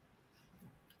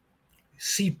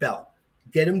 Seatbelt,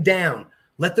 get them down.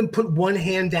 Let them put one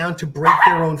hand down to break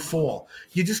their own fall.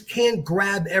 You just can't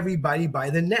grab everybody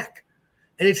by the neck.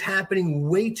 And it's happening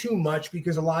way too much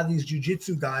because a lot of these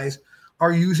jiu-jitsu guys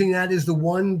are using that as the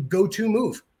one go-to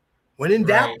move. When in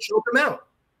doubt, choke them out.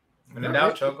 When in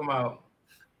doubt, choke them out.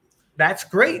 That's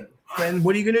great. And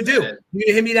what are you going to do? You're going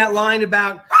to hit me that line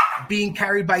about being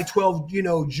carried by 12,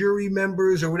 jury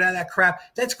members or whatever that crap.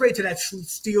 That's great till that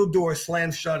steel door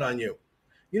slams shut on you.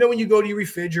 When you go to your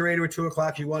refrigerator at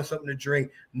 2:00, you want something to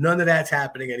drink. None of that's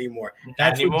happening anymore.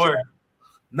 Not anymore.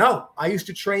 No, I used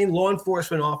to train law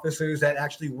enforcement officers that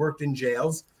actually worked in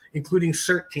jails, including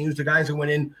CERT teams, the guys who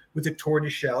went in with the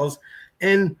tortoise shells.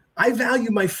 And I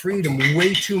value my freedom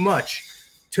way too much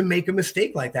to make a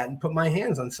mistake like that and put my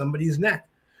hands on somebody's neck.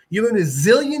 You learn a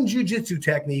zillion jiu-jitsu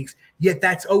techniques, yet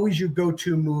that's always your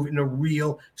go-to move in a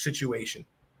real situation.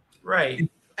 Right.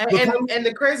 And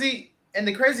the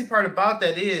crazy part about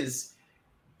that is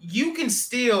you can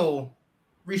still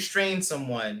restrain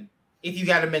someone if you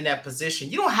got them in that position.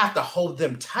 You don't have to hold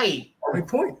them tight. Great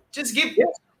point. Just give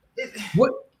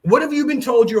What have you been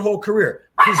told your whole career?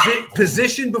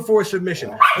 Position before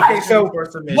submission. Okay, so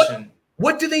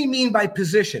what do they mean by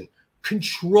position?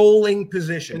 Controlling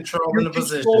position.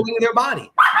 Controlling their body.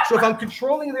 So if I'm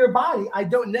controlling their body, I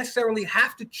don't necessarily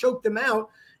have to choke them out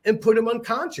and put them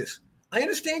unconscious. I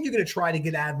understand you're going to try to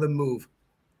get out of the move.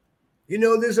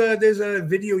 There's a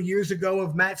video years ago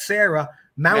of Matt Serra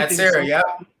mounting.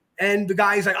 And the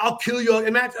guy's like, "I'll kill you."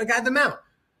 And Matt, I got the mount.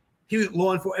 He was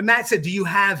law enforcement. And Matt said, "Do you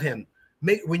have him?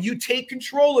 When you take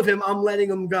control of him, I'm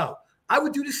letting him go." I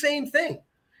would do the same thing.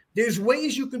 There's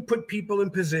ways you can put people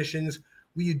in positions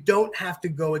where you don't have to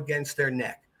go against their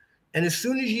neck. And as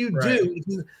soon as you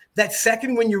do, that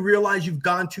second when you realize you've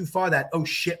gone too far, that oh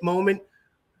shit moment,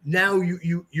 now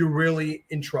you're really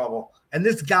in trouble. And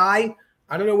this guy,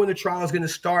 I don't know when the trial is going to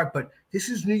start, but this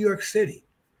is New York City.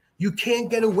 You can't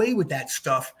get away with that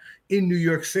stuff in New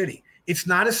York City. It's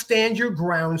not a stand your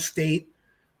ground state.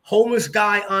 Homeless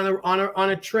guy on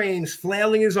a train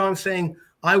flailing his arms saying,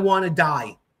 "I want to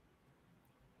die."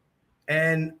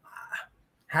 And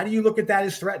how do you look at that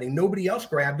as threatening? Nobody else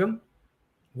grabbed him.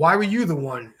 Why were you the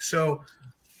one? So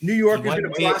New York is going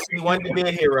to want to be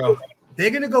a hero. they're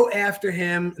going to go after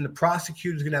him, and the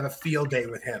prosecutor's going to have a field day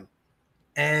with him.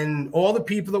 And all the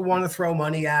people that want to throw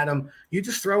money at him, you're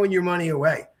just throwing your money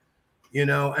away. You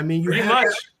know, I mean,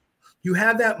 you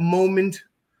have that moment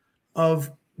of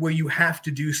where you have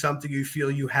to do something, you feel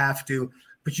you have to,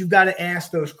 but you've got to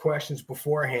ask those questions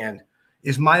beforehand.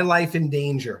 Is my life in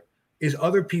danger? Is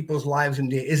other people's lives in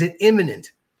danger? Is it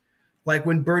imminent? Like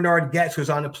when Bernard Goetz was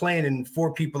on a plane and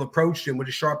 4 people approached him with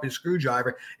a sharpened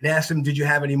screwdriver and asked him, did you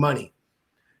have any money?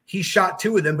 He shot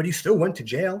 2 of them, but he still went to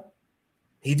jail.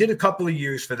 He did a couple of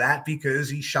years for that because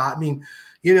he shot. I mean,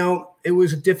 you know, it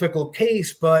was a difficult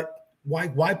case, but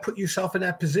why put yourself in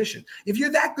that position? If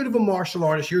you're that good of a martial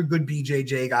artist, you're a good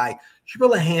BJJ guy, you should be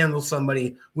able to handle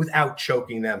somebody without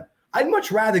choking them. I'd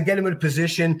much rather get him in a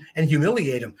position and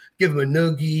humiliate him, give him a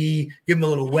noogie, give him a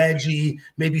little wedgie,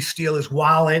 maybe steal his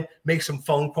wallet, make some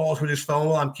phone calls with his phone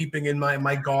while I'm keeping in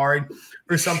my guard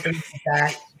or something like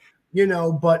that, you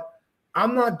know, but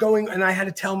I'm not going. And I had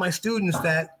to tell my students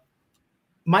that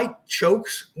my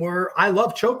chokes were, I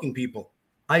love choking people.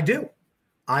 I do.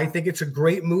 I think it's a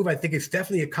great move. I think it's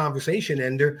definitely a conversation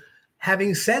ender.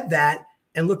 Having said that,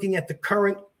 and looking at the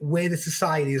current way that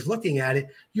society is looking at it,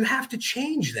 you have to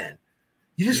change then.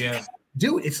 You just can't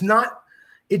do it. It's not,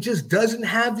 it just doesn't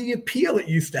have the appeal it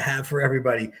used to have for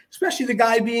everybody, especially the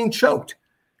guy being choked.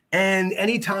 And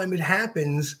anytime it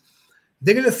happens,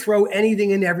 they're going to throw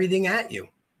anything and everything at you.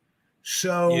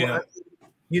 So,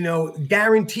 you know,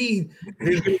 guaranteed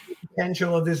there's going to be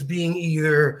potential of this being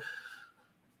either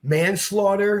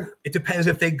manslaughter. It depends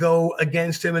if they go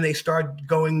against him and they start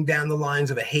going down the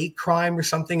lines of a hate crime or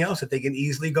something else that they can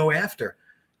easily go after.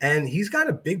 And he's got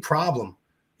a big problem.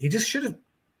 He just should have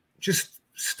just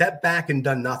stepped back and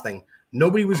done nothing.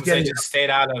 Nobody was getting just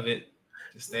stayed out of it.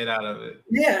 Just stayed out of it.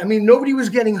 Yeah, I mean, nobody was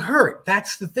getting hurt.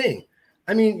 That's the thing.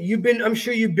 I mean, I'm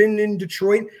sure you've been in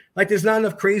Detroit. Like, there's not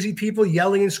enough crazy people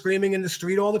yelling and screaming in the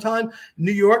street all the time.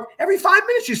 New York, every 5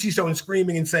 minutes you see someone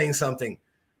screaming and saying something.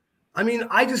 I mean,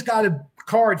 I just got a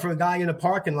card from a guy in a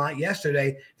parking lot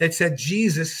yesterday that said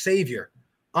Jesus Savior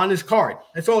on his card.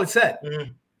 That's all it said.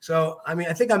 Mm-hmm. So, I mean,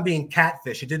 I think I'm being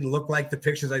catfish. It didn't look like the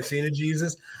pictures I've seen of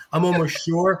Jesus. I'm almost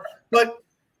sure. But,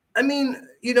 I mean,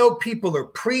 you know, people are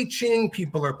preaching.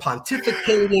 People are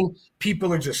pontificating.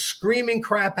 People are just screaming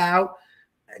crap out.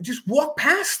 Just walk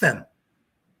past them.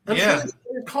 I'm sure it's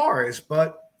in their cars,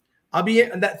 but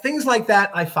things like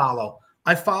that I follow.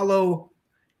 I follow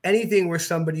anything where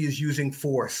somebody is using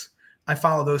force. I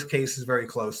follow those cases very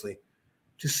closely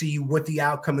to see what the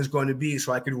outcome is going to be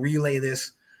so I could relay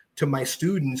this to my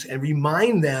students and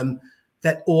remind them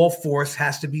that all force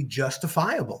has to be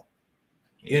justifiable,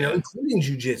 you know, including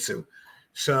jiu-jitsu.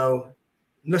 So,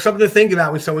 you know, something to think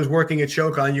about when someone's working a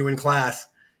choke on you in class.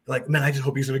 Like, man, I just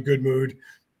hope he's in a good mood.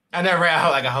 I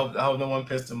hope no one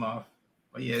pissed him off.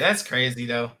 But yeah, that's crazy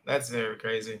though. That's very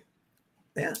crazy.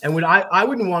 Yeah, and I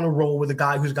wouldn't want to roll with a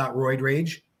guy who's got roid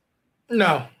rage.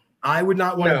 No. I would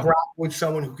not want to grapple with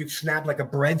someone who could snap like a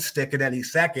breadstick at any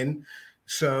second.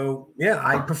 So, yeah,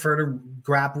 I prefer to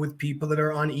grapple with people that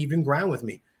are on even ground with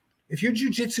me. If your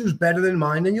jiu-jitsu is better than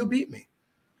mine, then you'll beat me.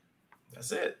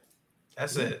 That's it.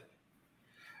 That's it.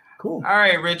 Cool. All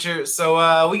right, Richard.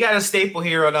 So we got a staple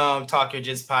here on Talk Yo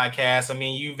Jits Podcast. I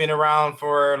mean, you've been around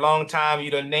for a long time.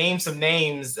 You done named some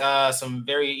names, some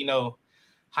very, you know,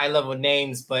 high-level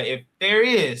names, but if there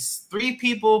is 3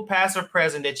 people, past or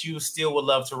present, that you still would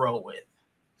love to roll with.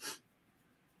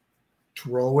 To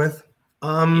roll with?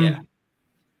 Yeah.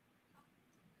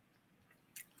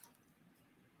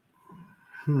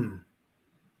 Roll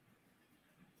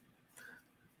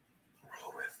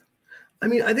with. I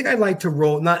mean, I think I'd like to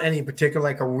roll, not any particular,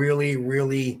 like a really,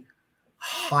 really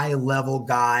high-level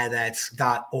guy that's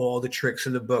got all the tricks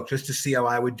in the book, just to see how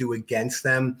I would do against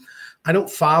them. I don't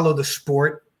follow the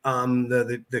sport,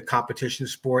 the competition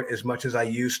sport as much as I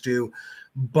used to,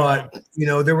 but you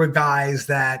know, there were guys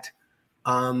that,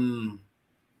 you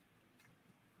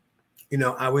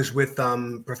know, I was with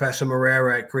Professor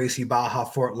Moreira at Gracie Baja,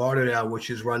 Fort Lauderdale, which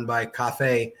is run by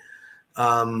Cafe,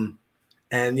 and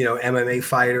you know, MMA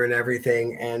fighter and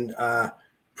everything. And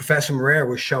Professor Moreira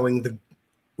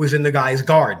was in the guy's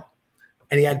guard,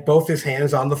 and he had both his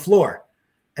hands on the floor.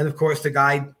 And of course, the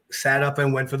guy sat up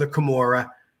and went for the Kimura,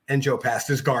 and Joe passed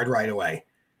his guard right away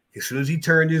as soon as he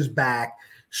turned his back.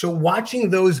 So watching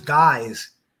those guys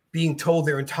being told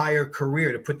their entire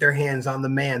career to put their hands on the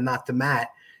man, not the mat,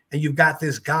 and you've got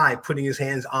this guy putting his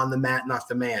hands on the mat, not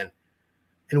the man,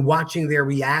 and watching their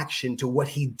reaction to what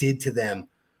he did to them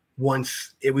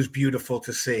once, it was beautiful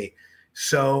to see.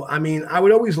 So, I mean, I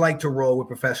would always like to roll with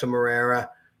Professor Moreira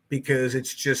because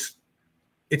it's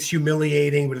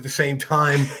humiliating, but at the same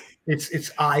time,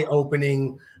 it's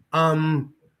eye-opening.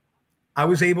 I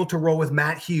was able to roll with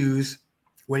Matt Hughes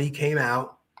when he came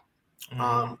out.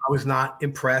 I was not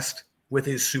impressed with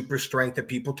his super strength that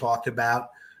people talked about.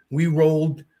 We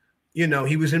rolled,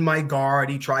 he was in my guard.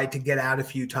 He tried to get out a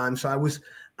few times. So I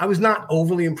was not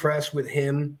overly impressed with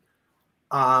him.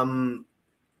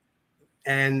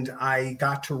 And I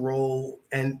got to roll,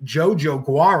 and Jojo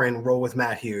Guarin rolled with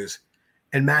Matt Hughes,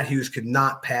 and Matt Hughes could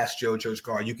not pass Jojo's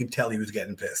guard. You could tell he was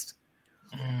getting pissed.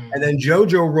 And then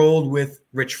Jojo rolled with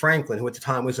Rich Franklin, who at the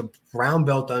time was a brown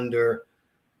belt under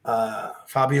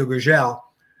Fabio Gurgel,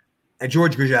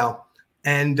 George Gurgel,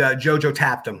 and Jojo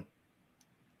tapped him,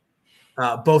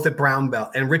 both at brown belt.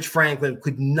 And Rich Franklin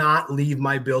could not leave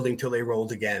my building till they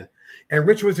rolled again. And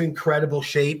Rich was in incredible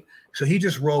shape, so he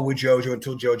just rolled with Jojo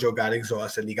until Jojo got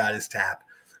exhausted and he got his tap.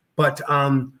 But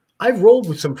I've rolled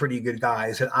with some pretty good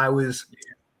guys, and I was,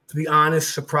 to be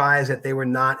honest, surprised that they were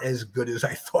not as good as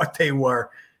I thought they were.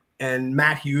 And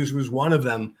Matt Hughes was one of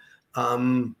them. I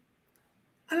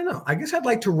don't know. I guess I'd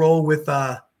like to roll with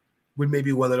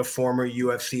maybe one of the former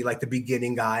UFC, like the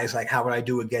beginning guys. Like, how would I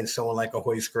do against someone like a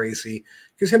Hoist Gracie?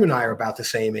 Because him and I are about the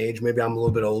same age. Maybe I'm a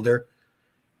little bit older.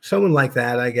 Someone like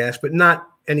that, I guess, but not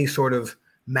any sort of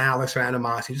malice or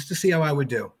animosity, just to see how I would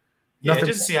do. Yeah,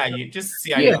 just to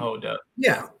see how you hold up.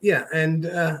 Yeah. And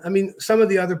I mean, some of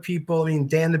the other people,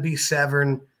 Dan the Beast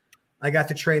Severn, I got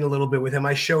to train a little bit with him.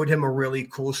 I showed him a really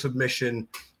cool submission,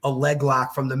 a leg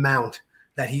lock from the mount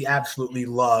that he absolutely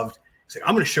loved. He's like,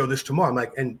 I'm going to show this tomorrow. I'm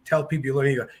like, and tell people you learn.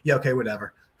 You go, yeah, okay,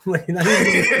 whatever. No.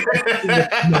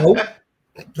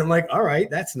 I'm like, all right,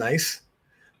 that's nice.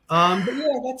 But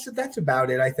yeah, that's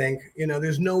about it. I think,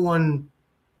 there's no one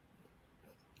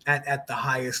at the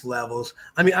highest levels.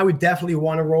 I mean, I would definitely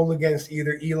want to roll against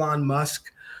either Elon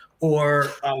Musk or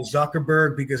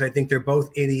Zuckerberg, because I think they're both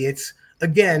idiots.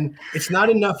 Again, it's not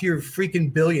enough you're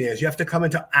freaking billionaires. You have to come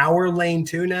into our lane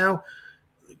too now.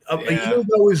 A year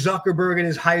ago was Zuckerberg and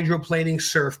his hydroplaning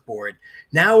surfboard.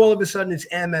 Now all of a sudden it's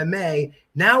MMA.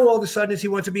 Now all of a sudden he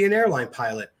wants to be an airline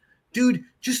pilot. Dude,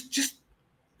 just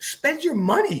spend your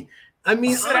money. I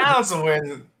mean, sit down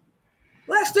somewhere.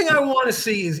 Last thing I want to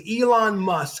see is Elon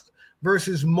Musk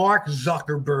versus Mark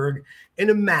Zuckerberg in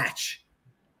a match.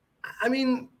 I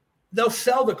mean, they'll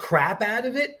sell the crap out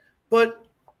of it, but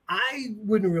I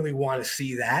wouldn't really want to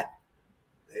see that.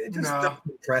 It just doesn't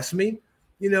impress me.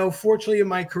 Fortunately in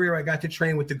my career, I got to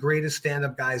train with the greatest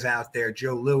stand-up guys out there.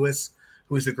 Joe Louis,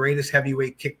 who is the greatest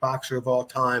heavyweight kickboxer of all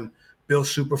time. Bill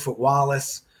Superfoot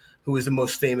Wallace, who is the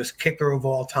most famous kicker of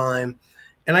all time.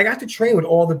 And I got to train with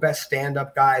all the best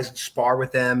stand-up guys and spar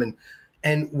with them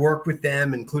and work with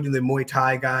them, including the Muay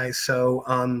Thai guys. So,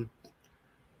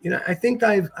 I think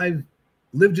I've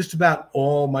lived just about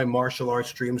all my martial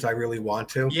arts dreams I really want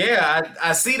to. Yeah,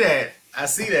 I see that.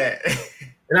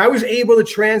 And I was able to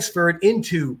transfer it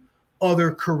into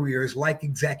other careers like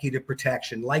executive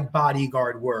protection, like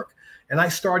bodyguard work. And I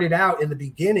started out in the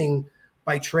beginning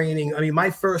by training. I mean, my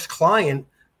first client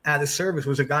out of service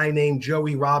was a guy named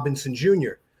Joey Robinson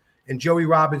Jr. And Joey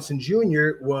Robinson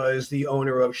Jr. was the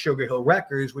owner of Sugar Hill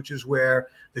Records, which is where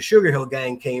the Sugar Hill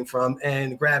Gang came from,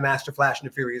 and Grandmaster Flash and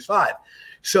the Furious Five.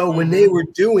 So when they were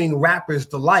doing Rapper's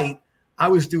Delight, I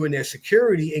was doing their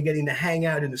security and getting to hang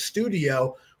out in the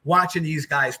studio, watching these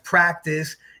guys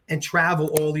practice and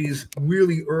travel all these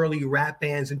really early rap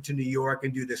bands into New York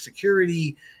and do the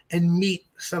security and meet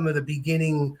some of the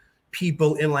beginning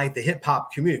people in like the hip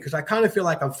hop community. Because I kind of feel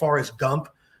like I'm Forrest Gump.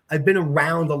 I've been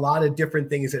around a lot of different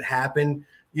things that happen,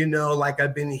 like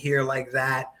I've been here like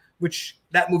that, which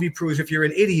that movie proves if you're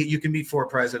an idiot, you can meet 4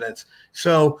 presidents.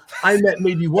 So I met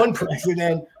maybe 1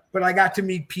 president, but I got to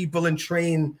meet people and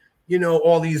train,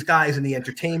 all these guys in the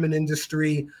entertainment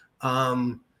industry.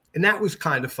 And that was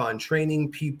kind of fun,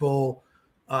 training people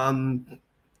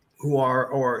who are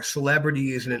or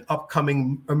celebrities in an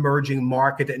upcoming emerging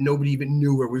market that nobody even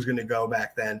knew where it was going to go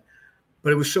back then.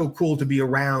 But it was so cool to be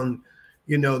around,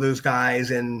 those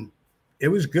guys, and it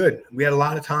was good. We had a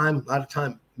lot of time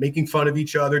making fun of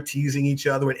each other, teasing each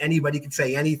other, and anybody could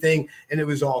say anything, and it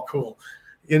was all cool.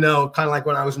 Kind of like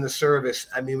when I was in the service.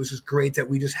 I mean, it was just great that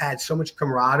we just had so much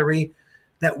camaraderie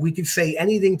that we could say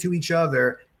anything to each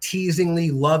other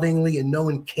teasingly, lovingly, and no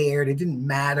one cared. It didn't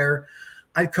matter.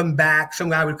 I'd come back. Some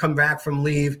guy would come back from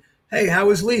leave. Hey, how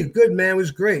was leave? Good, man. It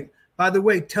was great. By the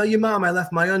way, tell your mom I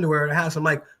left my underwear at the house. I'm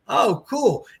like, oh,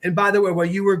 cool. And by the way, while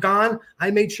you were gone, I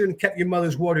made sure and kept your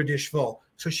mother's water dish full,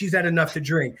 so she's had enough to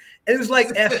drink. And it was like,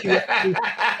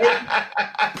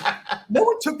 no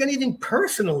one took anything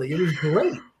personally. It was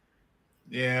great.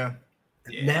 Yeah.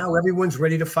 Now everyone's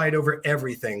ready to fight over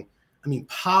everything. I mean,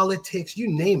 politics, you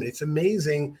name it. It's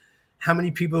amazing how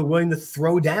many people are willing to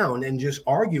throw down and just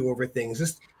argue over things.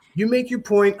 Just You make your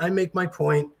point, I make my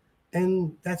point,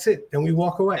 and that's it. Then we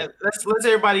walk away. Let's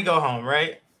everybody go home,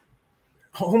 right?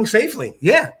 Home safely.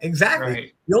 Yeah, exactly.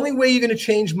 Right. The only way you're going to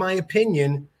change my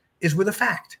opinion is with a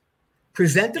fact.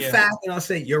 Present the fact, and I'll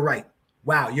say, you're right.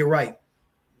 Wow, you're right.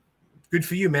 Good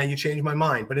for you, man. You changed my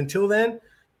mind. But until then,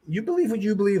 you believe what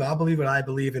you believe. I'll believe what I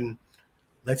believe, and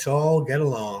let's all get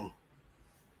along.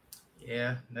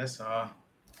 Yeah, that's all.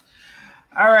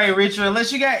 All right, Richard,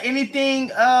 unless you got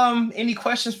anything, any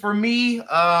questions for me,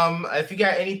 if you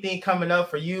got anything coming up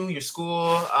for you, your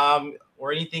school,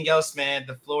 or anything else, man,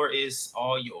 the floor is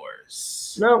all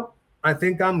yours. No, I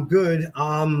think I'm good.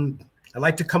 I'd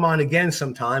like to come on again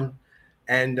sometime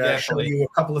and show you a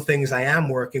couple of things I am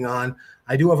working on.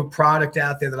 I do have a product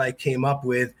out there that I came up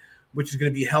with, which is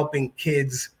going to be helping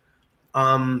kids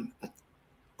on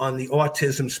the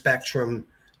autism spectrum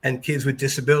and kids with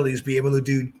disabilities be able to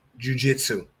do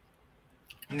jiu-jitsu.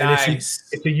 Nice.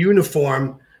 It's a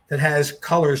uniform that has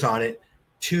colors on it,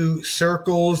 2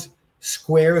 circles,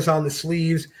 squares on the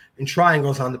sleeves, and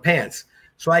triangles on the pants.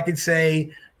 So I could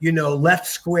say, left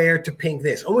square to pink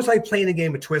this, almost like playing a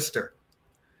game of Twister.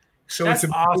 So that's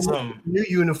it's awesome. New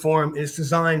uniform. It's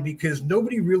designed because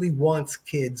nobody really wants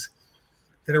kids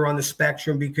that are on the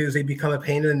spectrum because they become a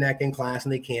pain in the neck in class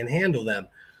and they can't handle them.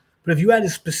 But if you had a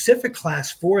specific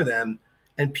class for them,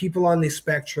 and people on the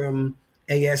spectrum,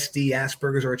 ASD,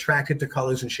 Asperger's, are attracted to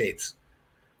colors and shapes.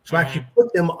 So I actually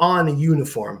put them on a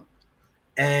uniform,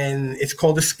 and it's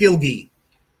called a skill gi.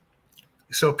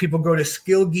 So people go to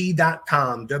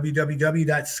skillgi.com,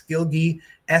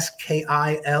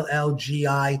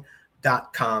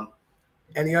 www.skillgi.com.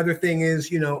 And the other thing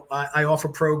is, I offer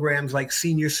programs like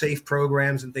senior safe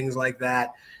programs and things like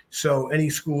that. So any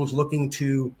schools looking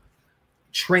to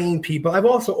train people. I've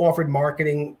also offered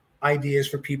marketing ideas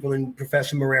for people in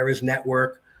Professor Moreira's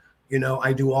network.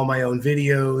 I do all my own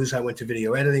videos. I went to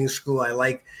video editing school. I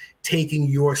like taking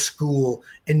your school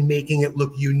and making it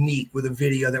look unique with a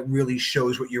video that really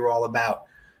shows what you're all about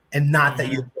and not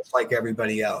that you're just like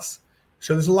everybody else.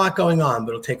 So there's a lot going on,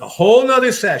 but it'll take a whole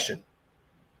nother session.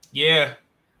 Yeah,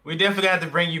 we definitely have to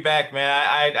bring you back,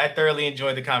 man. I thoroughly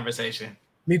enjoyed the conversation.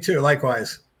 Me too.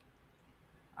 Likewise.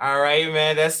 All right,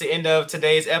 man. That's the end of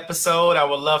today's episode. I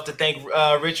would love to thank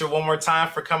Richard one more time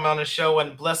for coming on the show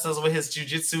and blessing us with his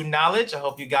jiu-jitsu knowledge. I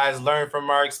hope you guys learned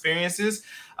from our experiences.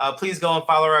 Please go and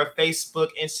follow our Facebook,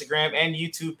 Instagram, and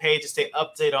YouTube page to stay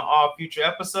updated on all future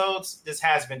episodes. This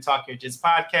has been Talk Yo Jits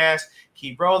Podcast.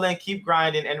 Keep rolling, keep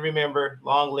grinding, and remember,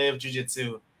 long live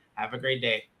jiu-jitsu. Have a great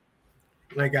day.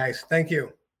 All right, guys. Thank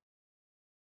you.